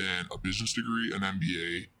than a business degree, an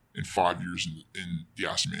MBA, and 5 years in the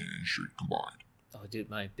asset management industry combined. Oh, dude,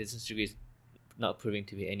 my business degree is not proving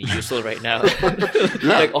to be any useful right now. Yeah.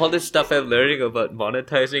 Like, all this stuff I'm learning about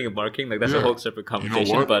monetizing and marketing, like, that's a Yeah. whole separate You know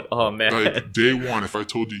conversation. what? But, oh, man. Like, day one, if I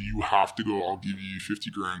told you you have to go, I'll give you 50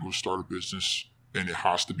 grand, go start a business, and it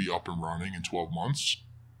has to be up and running in 12 months,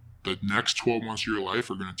 the next 12 months of your life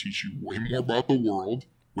are going to teach you way more about the world,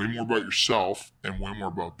 way more about yourself, and way more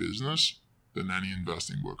about business than any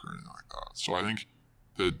investing book or anything like that. So I think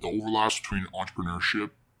the overlaps between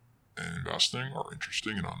entrepreneurship and investing are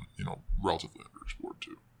interesting and, relatively underexplored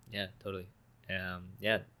too. Yeah, totally.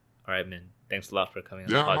 Yeah. All right, man. Thanks a lot for coming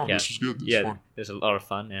on Yeah, the podcast. no, this was good. This was Yeah, fun. there's a lot of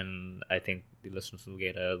fun, and I think the listeners will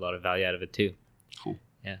get a lot of value out of it too. Cool.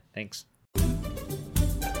 Yeah, thanks.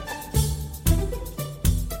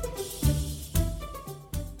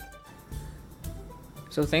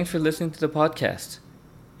 So thanks for listening to the podcast.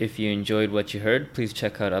 If you enjoyed what you heard, please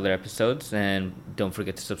check out other episodes and don't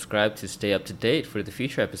forget to subscribe to stay up to date for the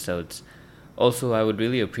future episodes. Also, I would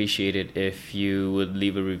really appreciate it if you would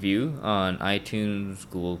leave a review on iTunes,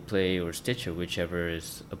 Google Play, or Stitcher, whichever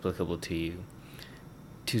is applicable to you.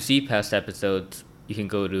 To see past episodes, you can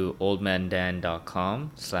go to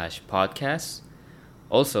oldmandan.com/podcasts.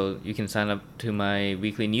 Also, you can sign up to my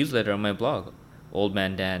weekly newsletter on my blog,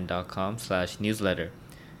 oldmandan.com/newsletter.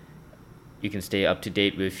 You can stay up to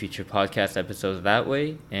date with future podcast episodes that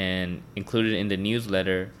way, and included in the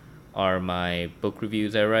newsletter are my book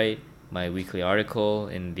reviews I write, my weekly article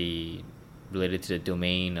related to the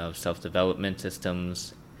domain of self-development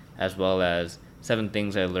systems, as well as 7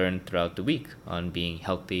 things I learned throughout the week on being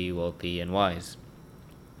healthy, wealthy, and wise.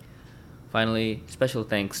 Finally, special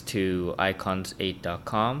thanks to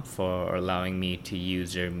icons8.com for allowing me to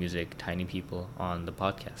use their music Tiny People on the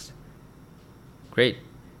podcast. Great.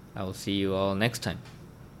 I will see you all next time.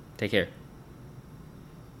 Take care.